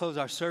prayer. Let's close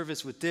our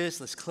service with this.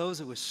 Let's close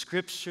it with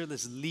scripture.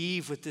 Let's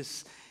leave with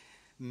this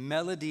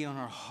melody on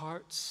our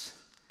hearts.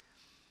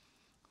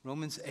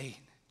 Romans 8,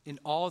 in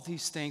all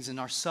these things, in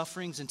our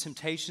sufferings and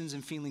temptations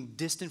and feeling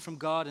distant from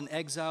God and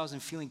exiles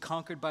and feeling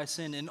conquered by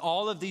sin, in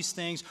all of these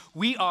things,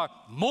 we are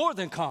more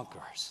than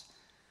conquerors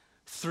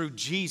through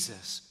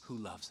Jesus who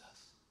loves us.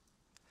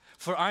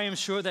 For I am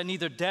sure that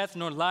neither death,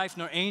 nor life,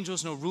 nor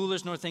angels, nor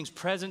rulers, nor things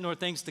present, nor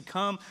things to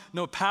come,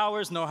 nor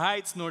powers, nor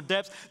heights, nor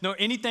depths, nor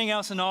anything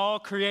else in all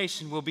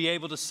creation will be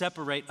able to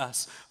separate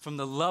us from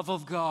the love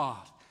of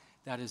God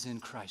that is in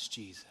Christ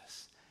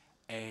Jesus.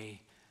 Amen.